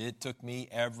 He said, it took me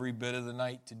every bit of the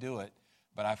night to do it,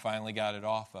 but I finally got it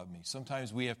off of me.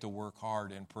 Sometimes we have to work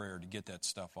hard in prayer to get that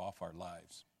stuff off our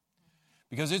lives,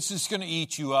 because it's just going to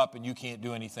eat you up, and you can't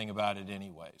do anything about it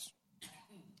anyways.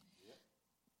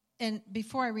 And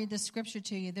before I read the scripture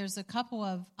to you, there's a couple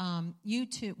of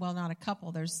YouTube, well, not a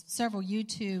couple, there's several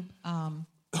YouTube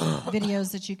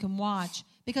videos that you can watch,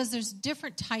 because there's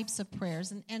different types of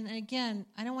prayers. And again,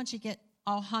 I don't want you to get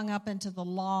all hung up into the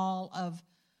law of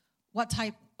what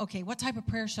type of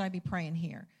prayer should I be praying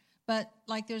here? But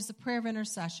like there's the prayer of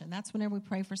intercession. That's whenever we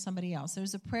pray for somebody else.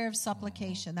 There's a prayer of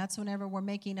supplication. That's whenever we're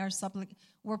making our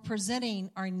we're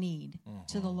presenting our need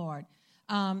to the Lord.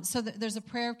 So there's a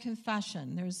prayer of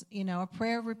confession. There's, a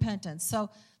prayer of repentance. So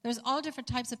there's all different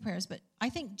types of prayers. But I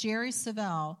think Jerry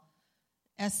Savelle,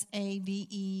 Savelle,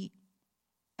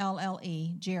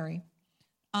 Jerry,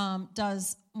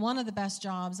 does one of the best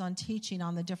jobs on teaching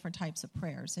on the different types of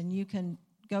prayers. And you can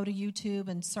go to YouTube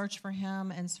and search for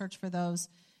him and search for those,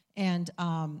 and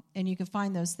you can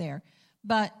find those there.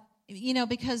 But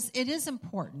because it is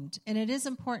important, and it is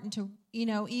important to,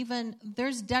 even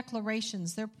there's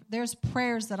declarations, there's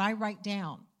prayers that I write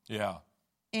down. Yeah.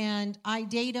 And I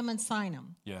date them and sign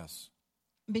them. Yes.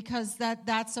 Because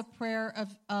that's a prayer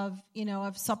of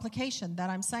supplication that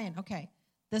I'm saying, okay,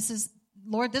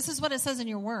 Lord, this is what it says in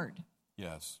your word.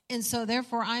 Yes. And so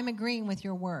therefore I'm agreeing with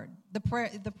your word. The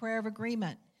prayer of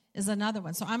agreement is another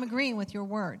one. So I'm agreeing with your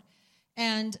word.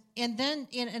 And then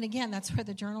again, that's where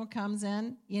the journal comes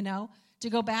in, to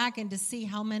go back and to see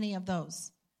how many of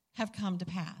those have come to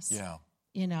pass. Yeah.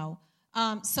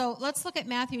 So let's look at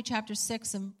Matthew chapter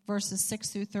 6 and verses 6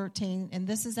 through 13. And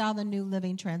this is out of the New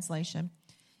Living Translation.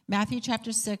 Matthew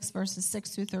chapter 6, verses 6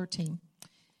 through 13.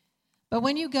 But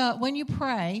when you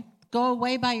pray, go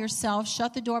away by yourself,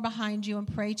 shut the door behind you,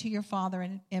 and pray to your Father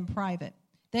in private.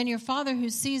 Then your Father who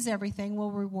sees everything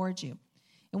will reward you.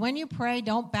 And when you pray,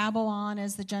 don't babble on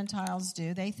as the Gentiles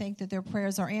do. They think that their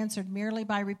prayers are answered merely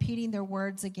by repeating their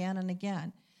words again and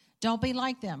again. Don't be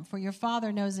like them, for your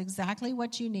Father knows exactly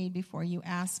what you need before you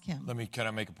ask him. Can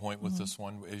I make a point with this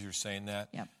one as you're saying that?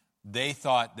 Yep. They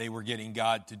thought they were getting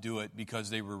God to do it because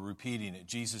they were repeating it.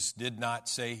 Jesus did not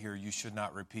say here, you should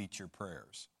not repeat your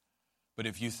prayers. But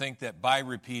if you think that by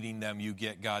repeating them you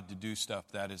get God to do stuff,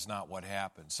 that is not what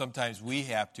happens. Sometimes we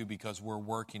have to, because we're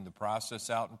working the process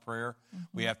out in prayer,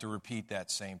 we have to repeat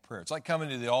that same prayer. It's like coming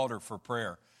to the altar for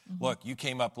prayer. Look, you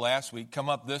came up last week, come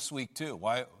up this week too.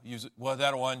 Why? Well,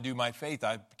 that'll undo my faith.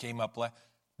 I came up last.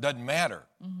 Doesn't matter,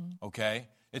 okay?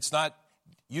 It's not,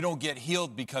 you don't get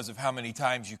healed because of how many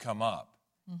times you come up.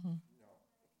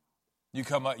 You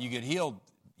come up, you get healed.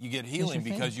 You get healing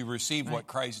because you receive what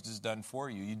Christ has done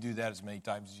for you. You do that as many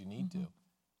times as you need to.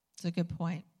 It's a good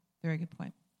point. Very good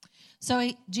point. So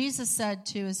Jesus said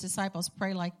to his disciples,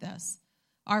 pray like this.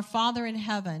 Our Father in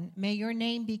heaven, may your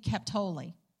name be kept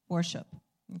holy. Worship.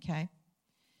 Okay.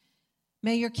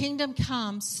 May your kingdom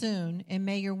come soon, and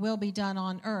may your will be done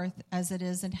on earth as it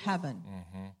is in heaven.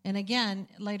 And again,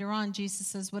 later on, Jesus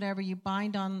says, whatever you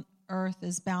bind on earth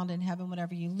is bound in heaven.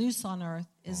 Whatever you loose on earth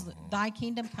is thy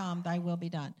kingdom come, thy will be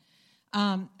done,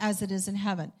 as it is in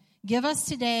heaven. Give us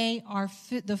today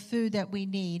the food that we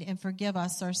need, and forgive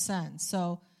us our sins.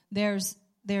 So there's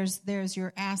There's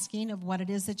your asking of what it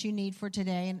is that you need for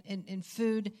today. And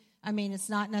food, I mean, it's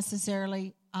not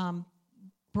necessarily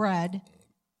bread.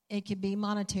 It could be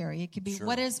monetary. It could be, Sure.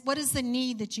 what is the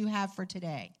need that you have for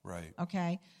today? Right.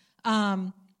 Okay?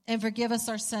 And forgive us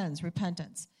our sins,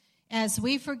 repentance. As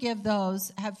we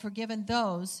have forgiven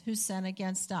those who sin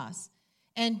against us.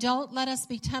 And don't let us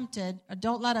be tempted, or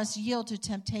don't let us yield to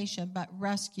temptation, but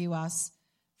rescue us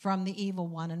from the evil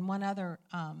one. And one other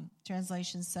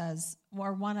translation says,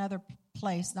 or one other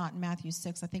place, not in Matthew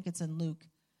 6, I think it's in Luke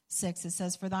 6, it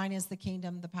says, "For thine is the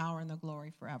kingdom, the power, and the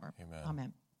glory forever." Amen.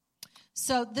 Amen.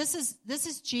 So this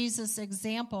is Jesus'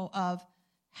 example of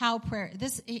how prayer,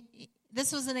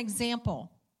 this was an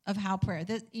example of how prayer,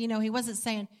 he wasn't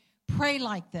saying, pray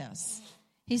like this.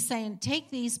 He's saying, take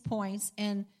these points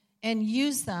and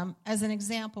use them as an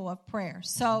example of prayer.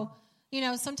 So,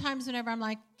 sometimes whenever I'm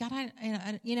like, God,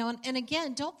 and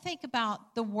again, don't think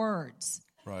about the words.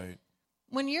 Right.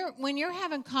 When you're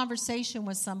having conversation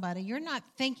with somebody, you're not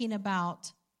thinking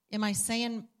about, am I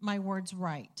saying my words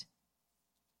right?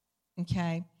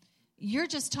 Okay? You're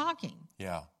just talking.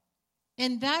 Yeah.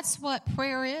 And that's what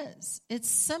prayer is. It's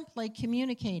simply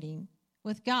communicating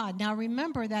with God. Now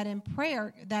remember that in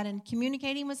prayer, that in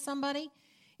communicating with somebody,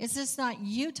 it's just not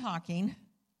you talking,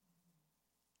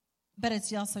 but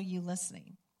it's also you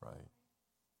listening. Right.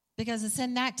 Because it's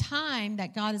in that time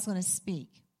that God is going to speak.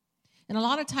 And a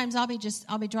lot of times I'll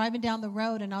be driving down the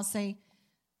road and I'll say,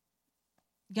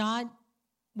 God,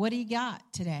 what do you got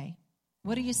today?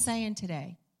 What are you saying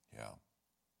today? Yeah.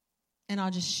 And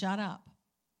I'll just shut up.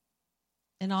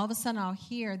 And all of a sudden I'll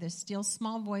hear this still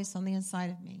small voice on the inside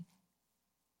of me.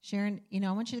 Sharon,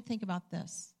 I want you to think about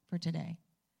this for today.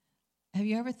 Have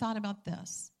you ever thought about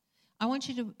this? I want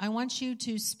you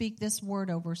to speak this word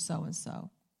over so-and-so.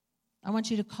 I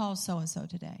want you to call so-and-so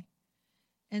today.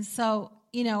 And so,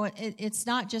 it's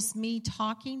not just me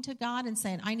talking to God and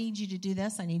saying, I need you to do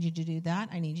this, I need you to do that,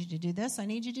 I need you to do this, I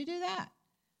need you to do that.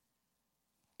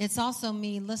 It's also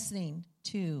me listening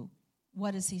to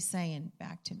what is he saying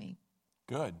back to me.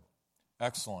 Good.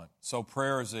 Excellent. So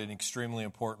prayer is an extremely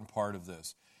important part of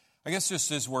this. I guess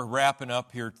just as we're wrapping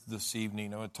up here this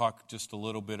evening, I want to talk just a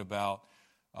little bit about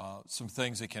some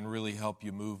things that can really help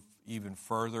you move even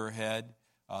further ahead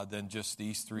than just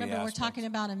these three Remember, aspects. we're talking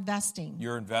about investing.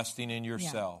 You're investing in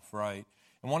yourself, right?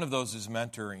 And one of those is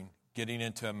mentoring, getting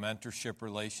into a mentorship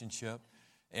relationship.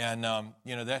 And,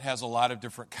 that has a lot of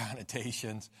different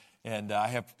connotations. And I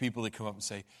have people that come up and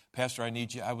say, Pastor,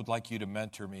 I would like you to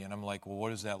mentor me. And I'm like, well, what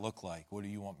does that look like? What do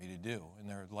you want me to do? And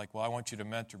they're like, well, I want you to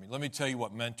mentor me. Let me tell you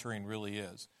what mentoring really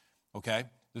is, okay?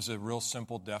 This is a real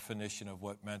simple definition of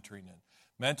what mentoring is.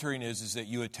 Mentoring is that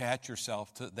you attach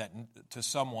yourself to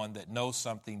someone that knows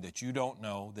something that you don't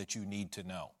know that you need to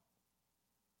know.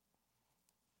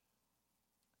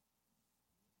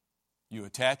 You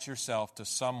attach yourself to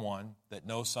someone that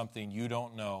knows something you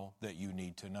don't know that you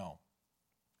need to know.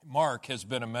 Mark has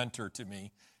been a mentor to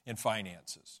me in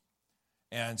finances.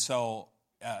 And so,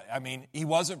 he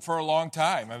wasn't for a long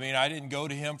time. I didn't go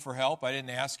to him for help. I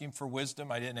didn't ask him for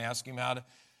wisdom. I didn't ask him how to.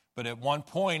 But at one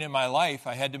point in my life,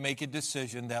 I had to make a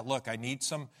decision that, look, I need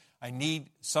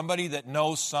somebody that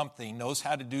knows something, knows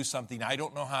how to do something I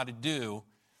don't know how to do.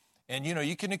 And,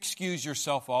 you can excuse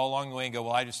yourself all along the way and go,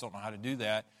 well, I just don't know how to do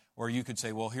that. Or you could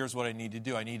say, well, here's what I need to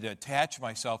do. I need to attach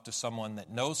myself to someone that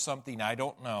knows something I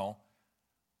don't know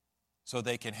so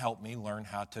they can help me learn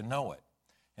how to know it.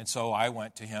 And so I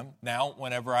went to him. Now,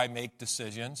 whenever I make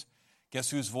decisions, guess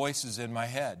whose voice is in my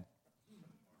head?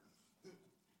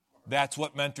 That's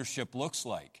what mentorship looks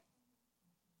like.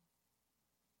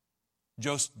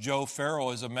 Joe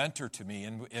Farrell is a mentor to me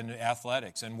in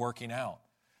athletics and working out.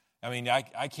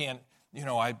 I can't,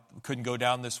 I couldn't go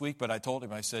down this week, but I told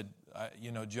him, I said,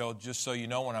 Joe, just so you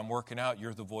know, when I'm working out,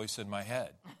 you're the voice in my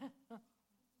head.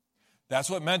 That's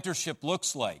what mentorship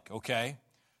looks like, okay?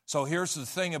 So here's the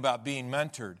thing about being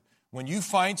mentored. When you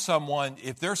find someone,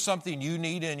 if there's something you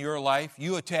need in your life,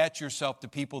 you attach yourself to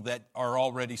people that are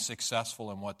already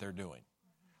successful in what they're doing.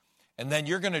 And then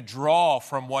you're going to draw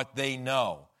from what they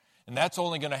know. And that's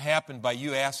only going to happen by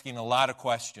you asking a lot of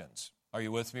questions. Are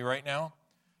you with me right now?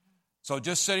 So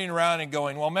just sitting around and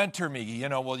going, well, mentor me,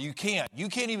 well, you can't. You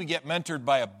can't even get mentored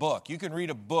by a book. You can read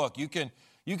a book. You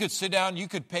could sit down. You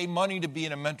could pay money to be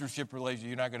in a mentorship relationship.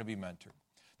 You're not going to be mentored.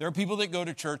 There are people that go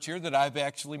to church here that I've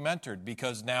actually mentored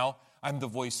because now I'm the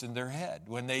voice in their head.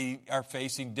 When they are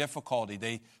facing difficulty,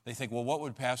 they think, well, what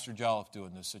would Pastor Jolliffe do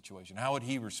in this situation? How would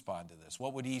he respond to this?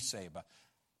 What would he say about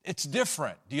it? It's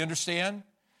different. Do you understand?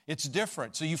 It's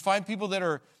different. So you find people that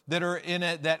are in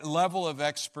that level of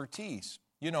expertise.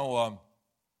 A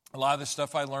lot of the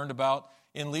stuff I learned about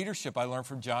in leadership, I learned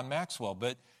from John Maxwell.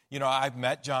 But, I've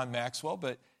met John Maxwell,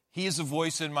 but he is a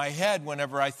voice in my head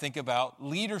whenever I think about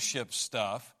leadership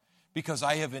stuff, because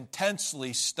I have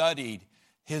intensely studied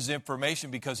his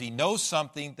information, because he knows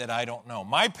something that I don't know.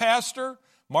 My pastor,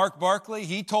 Mark Barkley,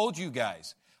 he told you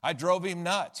guys, I drove him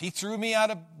nuts. He threw me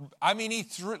out of,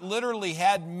 literally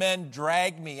had men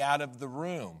drag me out of the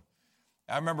room.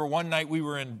 I remember one night we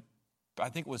were in, I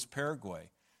think it was Paraguay,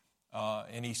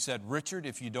 and he said, Richard,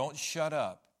 if you don't shut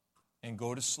up and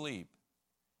go to sleep,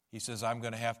 he says, I'm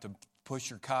going to have to push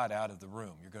your cot out of the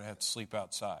room. You're going to have to sleep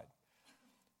outside.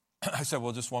 I said,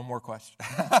 well, just one more question.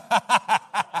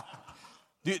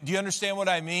 Do you understand what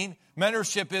I mean?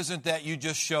 Mentorship isn't that you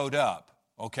just showed up.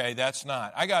 Okay, that's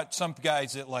not. I got some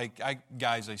guys that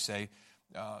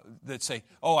that say,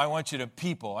 oh, I want you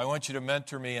to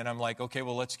mentor me. And I'm like, okay,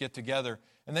 well, let's get together.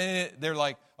 And then they're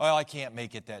like, well, I can't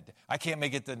make it that day. I can't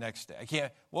make it the next day. I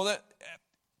can't. Well,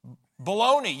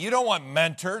 baloney. You don't want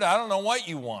mentored. I don't know what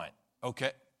you want.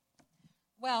 Okay.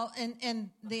 Well, and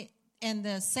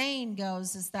the saying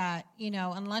goes is that,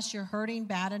 unless you're hurting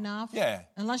bad enough,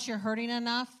 unless you're hurting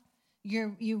enough,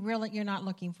 you're not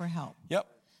looking for help. Yep.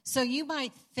 So you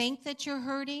might think that you're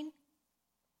hurting,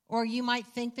 or you might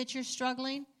think that you're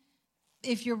struggling.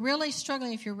 If you're really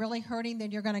struggling, if you're really hurting,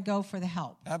 then you're going to go for the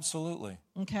help. Absolutely.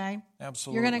 Okay?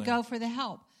 Absolutely. You're going to go for the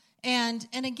help. And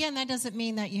again, that doesn't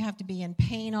mean that you have to be in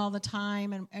pain all the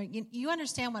time. And you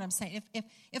understand what I'm saying.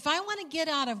 If I want to get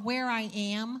out of where I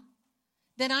am,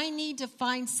 then I need to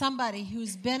find somebody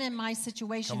who's been in my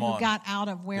situation who got out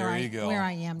of where I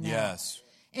am now. Yes.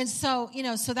 And so,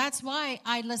 so that's why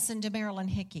I listened to Marilyn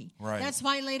Hickey. Right. That's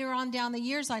why later on down the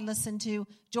years I listened to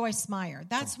Joyce Meyer.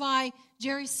 That's why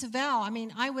Jerry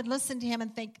Savelle, I would listen to him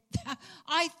and think,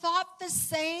 I thought the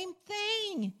same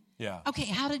thing. Yeah. Okay,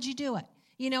 how did you do it?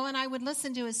 And I would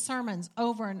listen to his sermons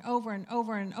over and over and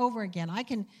over and over again. I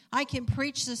can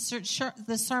preach the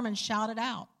sermon, shout it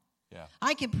out. Yeah.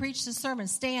 I can preach the sermon,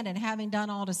 stand and having done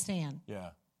all to stand.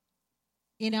 Yeah.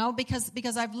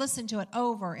 Because I've listened to it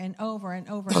over and over and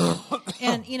over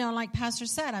again. And, like Pastor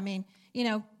said,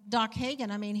 Doc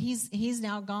Hagen, he's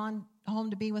now gone home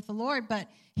to be with the Lord, but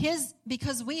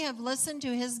because we have listened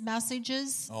to his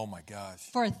messages. Oh my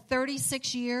gosh. For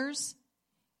 36 years,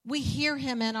 we hear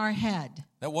him in our head.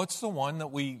 What's the one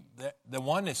the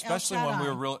one especially when we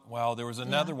were there was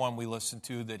another one we listened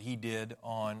to that he did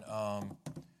on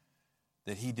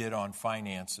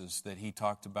finances, that he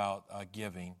talked about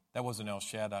giving. That wasn't El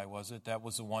Shaddai, was it? That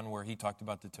was the one where he talked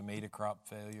about the tomato crop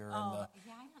failure. I don't know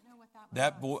what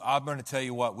that was. I'm going to tell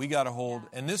you what, we got to hold,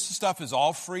 and this stuff is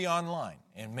all free online.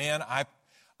 And man,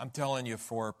 I'm telling you,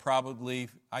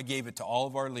 I gave it to all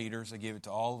of our leaders, I gave it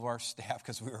to all of our staff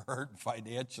because we were hurting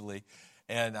financially.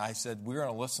 And I said, we're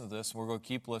going to listen to this, and we're going to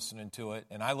keep listening to it.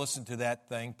 And I listened to that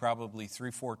thing probably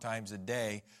 3-4 times a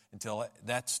day until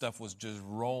that stuff was just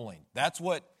rolling. That's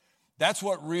what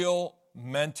real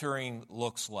mentoring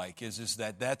looks like, is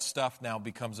that stuff now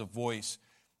becomes a voice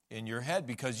in your head,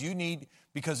 because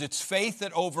it's faith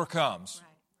that overcomes.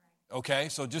 Right. Okay,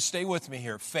 so just stay with me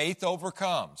here. Faith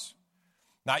overcomes.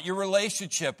 Not your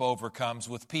relationship overcomes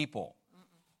with people.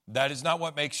 That is not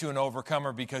what makes you an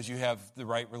overcomer, because you have the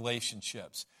right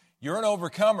relationships. You're an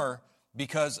overcomer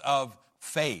because of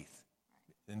faith.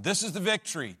 And this is the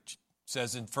victory, it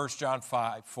says in 1 John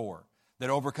 5:4, that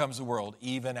overcomes the world,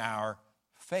 even our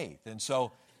faith. And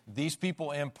so these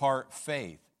people impart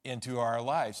faith into our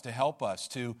lives to help us,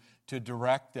 to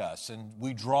direct us. And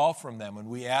we draw from them, and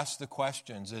we ask the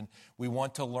questions, and we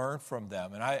want to learn from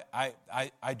them. And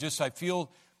I feel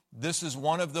this is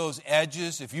one of those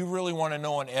edges. If you really want to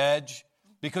know an edge,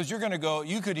 because you're going to go,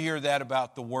 you could hear that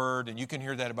about the Word, and you can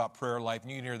hear that about prayer life,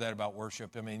 and you can hear that about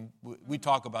worship. We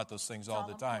talk about those things all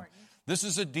the time. This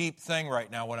is a deep thing right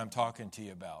now, what I'm talking to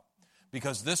you about.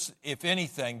 Because this, if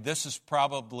anything, this is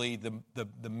probably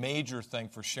the major thing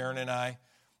for Sharon and I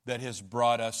that has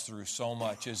brought us through so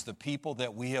much, is the people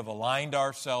that we have aligned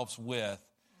ourselves with,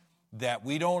 that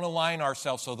we don't align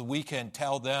ourselves so that we can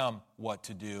tell them what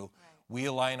to do. We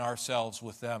align ourselves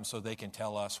with them so they can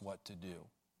tell us what to do.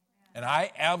 And I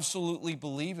absolutely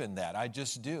believe in that. I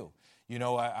just do.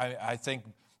 I think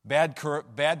bad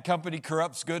company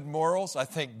corrupts good morals. I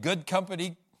think good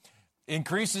company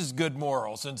increases good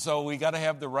morals. And so we got to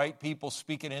have the right people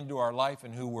speaking into our life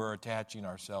and who we're attaching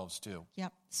ourselves to.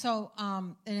 Yep. So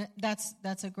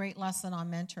that's a great lesson on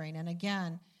mentoring. And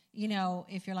again,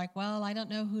 if you're like, well, I don't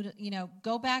know who to,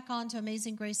 go back onto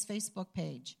Amazing Grace Facebook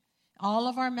page. All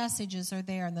of our messages are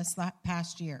there in this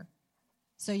past year.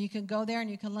 So you can go there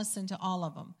and you can listen to all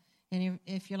of them. And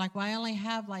if you're like, well, I only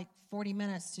have like 40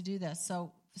 minutes to do this.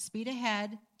 So speed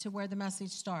ahead to where the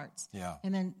message starts. Yeah.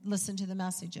 And then listen to the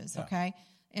messages, Yeah. okay?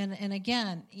 And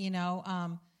again,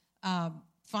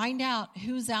 find out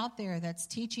who's out there that's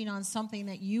teaching on something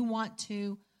that you want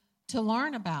to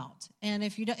learn about. And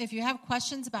if you have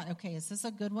questions about, okay, is this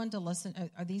a good one to listen?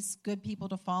 Are these good people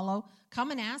to follow?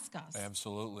 Come and ask us.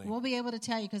 Absolutely. We'll be able to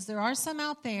tell you, because there are some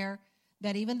out there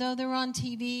that even though they're on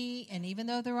TV and even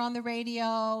though they're on the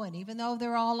radio and even though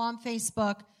they're all on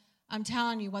Facebook, I'm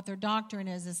telling you what their doctrine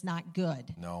is not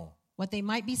good. No. What they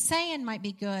might be saying might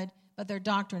be good, but their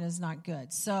doctrine is not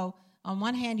good. So on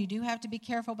one hand, you do have to be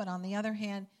careful, but on the other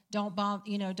hand, don't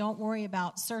worry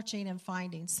about searching and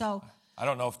finding. So I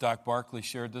don't know if Doc Barkley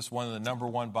shared this. One of the number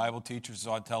one Bible teachers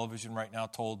on television right now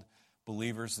told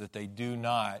believers that they do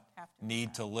not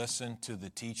need to listen to the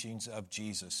teachings of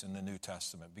Jesus in the New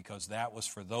Testament, because that was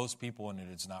for those people and it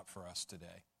is not for us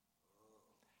today.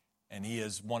 And he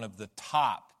is one of the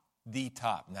top.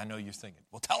 And I know you're thinking,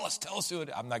 well, tell us who it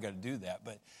is. I'm not going to do that,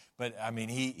 but I mean,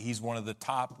 he's one of the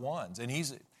top ones, and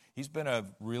he's been a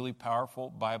really powerful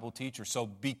Bible teacher. So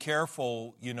be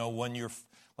careful, when you're,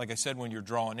 like I said, when you're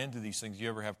drawing into these things, you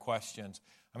ever have questions.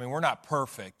 I mean, we're not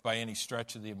perfect by any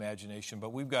stretch of the imagination,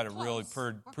 but we've got a really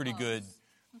pretty good.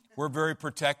 We're very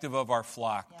protective of our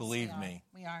flock, yes, believe me.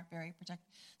 We are very protective.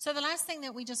 So the last thing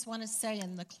that we just want to say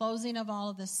in the closing of all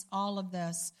of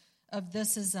this, of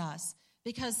This Is Us.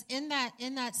 Because in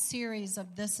that series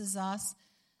of This Is Us,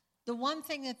 the one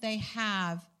thing that they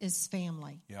have is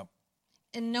family. Yep.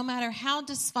 And no matter how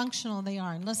dysfunctional they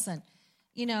are, and listen,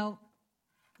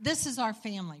 this is our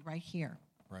family right here.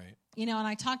 Right. And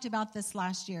I talked about this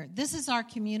last year. This is our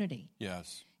community.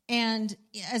 Yes. And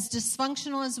as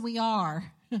dysfunctional as we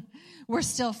are, we're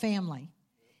still family.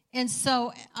 And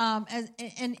so, and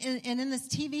in this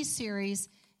TV series,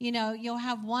 you'll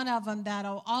have one of them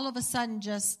that'll all of a sudden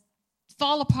just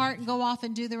fall apart and go off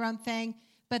and do their own thing,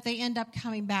 but they end up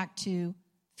coming back to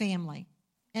family,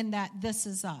 and that this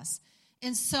is us.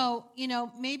 And so,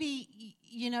 maybe,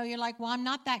 you're like, well, I'm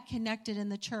not that connected in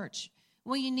the church.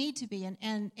 Well, you need to be.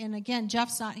 And again,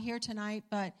 Jeff's not here tonight,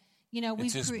 but,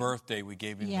 it's his birthday. We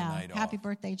gave him the night off. Happy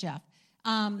birthday, Jeff.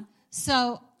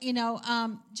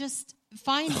 Just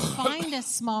find a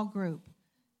small group.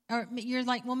 Or you're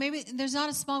like, well, maybe there's not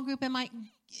a small group. It might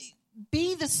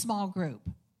be the small group.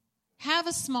 Have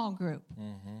a small group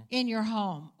in your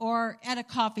home or at a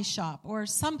coffee shop or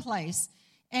someplace,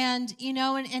 and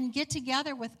and get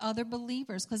together with other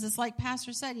believers, because it's like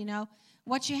Pastor said,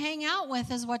 what you hang out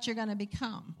with is what you're going to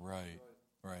become. Right.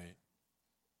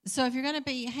 So if you're going to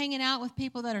be hanging out with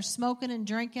people that are smoking and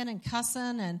drinking and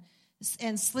cussing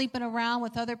and sleeping around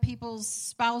with other people's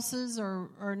spouses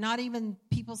or not even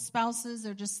people's spouses,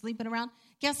 or just sleeping around,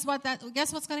 guess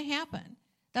what's going to happen?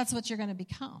 That's what you're going to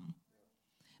become.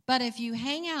 But if you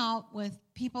hang out with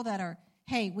people that are,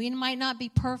 hey, we might not be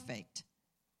perfect,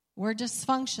 we're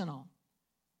dysfunctional,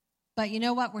 but you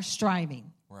know what? We're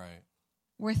striving. Right.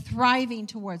 We're thriving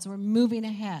towards, we're moving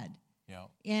ahead. Yeah.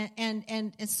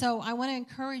 And so I want to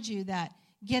encourage you that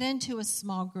get into a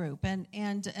small group. And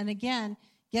again,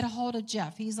 get a hold of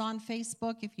Jeff. He's on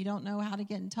Facebook. If you don't know how to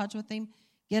get in touch with him,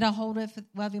 get a hold of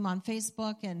him on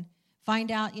Facebook and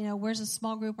find out, where's a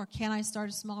small group, or can I start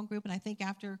a small group? And I think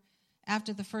after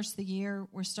the first of the year,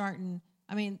 we're starting.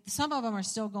 I mean, some of them are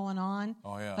still going on.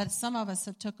 Oh, yeah. But some of us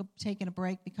have taken a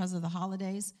break because of the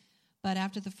holidays. But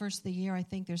after the first of the year, I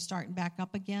think they're starting back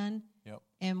up again. Yep.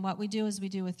 And what we do is we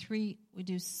do 3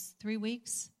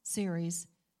 weeks series.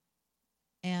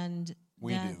 And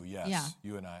we do, yes. Yeah.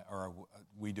 You and I, or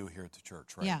we do here at the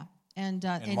church, right? Yeah. And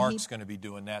Mark's going to be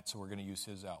doing that, so we're going to use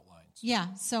his outlines.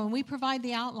 Yeah. So we provide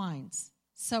the outlines.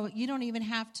 So you don't even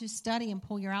have to study and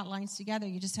pull your outlines together.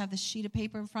 You just have this sheet of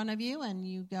paper in front of you, and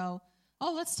you go,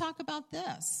 oh, let's talk about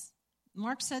this.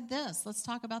 Mark said this. Let's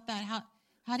talk about that.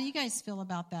 How do you guys feel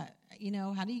about that?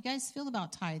 How do you guys feel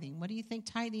about tithing? What do you think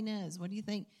tithing is? What do you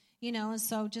think? And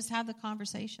so just have the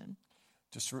conversation.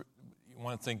 Just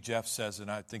one thing Jeff says,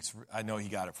 and I know he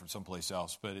got it from someplace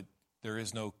else, but there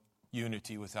is no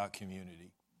unity without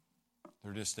community.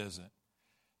 There just isn't.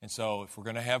 And so if we're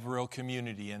going to have real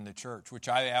community in the church, which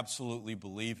I absolutely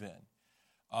believe in,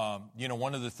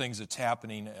 one of the things that's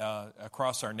happening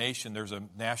across our nation, there's a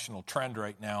national trend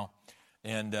right now.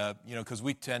 And, because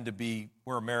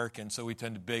we're Americans, so we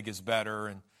tend to big is better.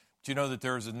 And do you know that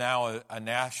there's now a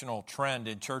national trend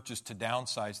in churches to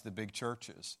downsize the big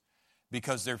churches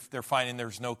because they're finding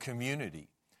there's no community.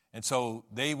 And so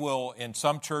they will, in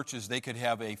some churches, they could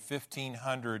have a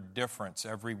 1,500 difference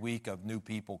every week of new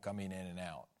people coming in and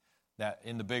out that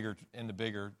in the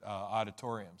bigger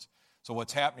auditoriums. So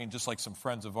what's happening, just like some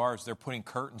friends of ours, they're putting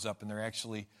curtains up and they're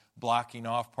actually blocking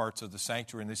off parts of the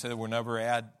sanctuary. And they said we'll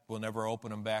never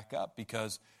open them back up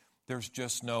because there's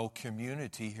just no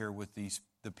community here with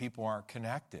the people aren't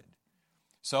connected.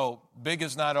 So big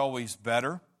is not always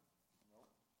better,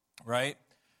 right?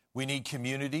 We need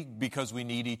community because we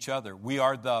need each other. We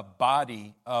are the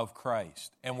body of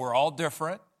Christ. And we're all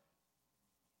different.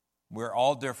 We're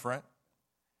all different.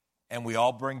 And we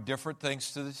all bring different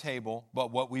things to the table.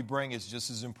 But what we bring is just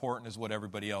as important as what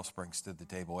everybody else brings to the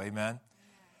table. Amen?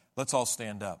 Let's all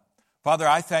stand up. Father,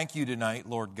 I thank you tonight,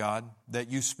 Lord God,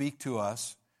 that you speak to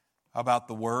us about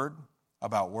the word,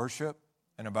 about worship,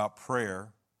 and about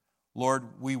prayer.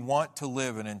 Lord, we want to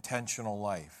live an intentional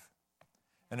life.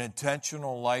 An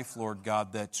intentional life, Lord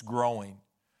God, that's growing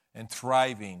and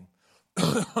thriving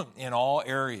in all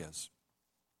areas.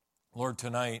 Lord,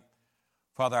 tonight,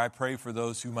 Father, I pray for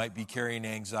those who might be carrying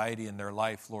anxiety in their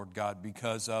life, Lord God,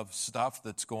 because of stuff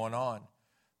that's going on.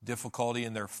 Difficulty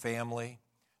in their family,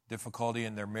 difficulty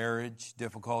in their marriage,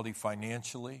 difficulty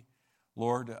financially.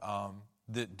 Lord,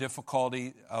 the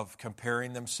difficulty of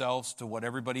comparing themselves to what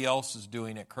everybody else is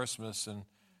doing at Christmas and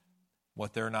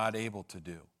what they're not able to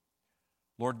do.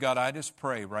 Lord God, I just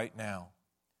pray right now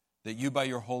that you, by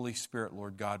your Holy Spirit,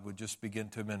 Lord God, would just begin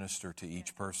to minister to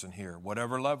each person here,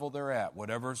 whatever level they're at,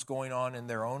 whatever's going on in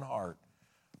their own heart,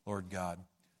 Lord God,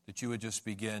 that you would just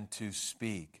begin to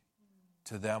speak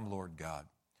to them, Lord God.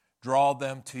 Draw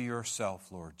them to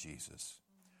yourself, Lord Jesus.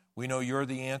 We know you're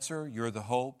the answer, you're the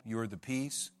hope, you're the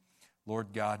peace.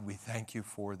 Lord God, we thank you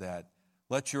for that.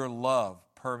 Let your love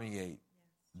permeate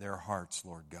their hearts,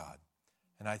 Lord God.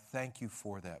 And I thank you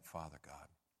for that, Father God.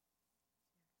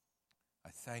 I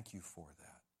thank you for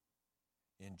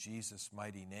that. In Jesus'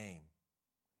 mighty name.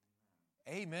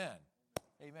 Amen.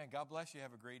 Amen. God bless you.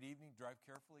 Have a great evening. Drive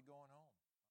carefully going home.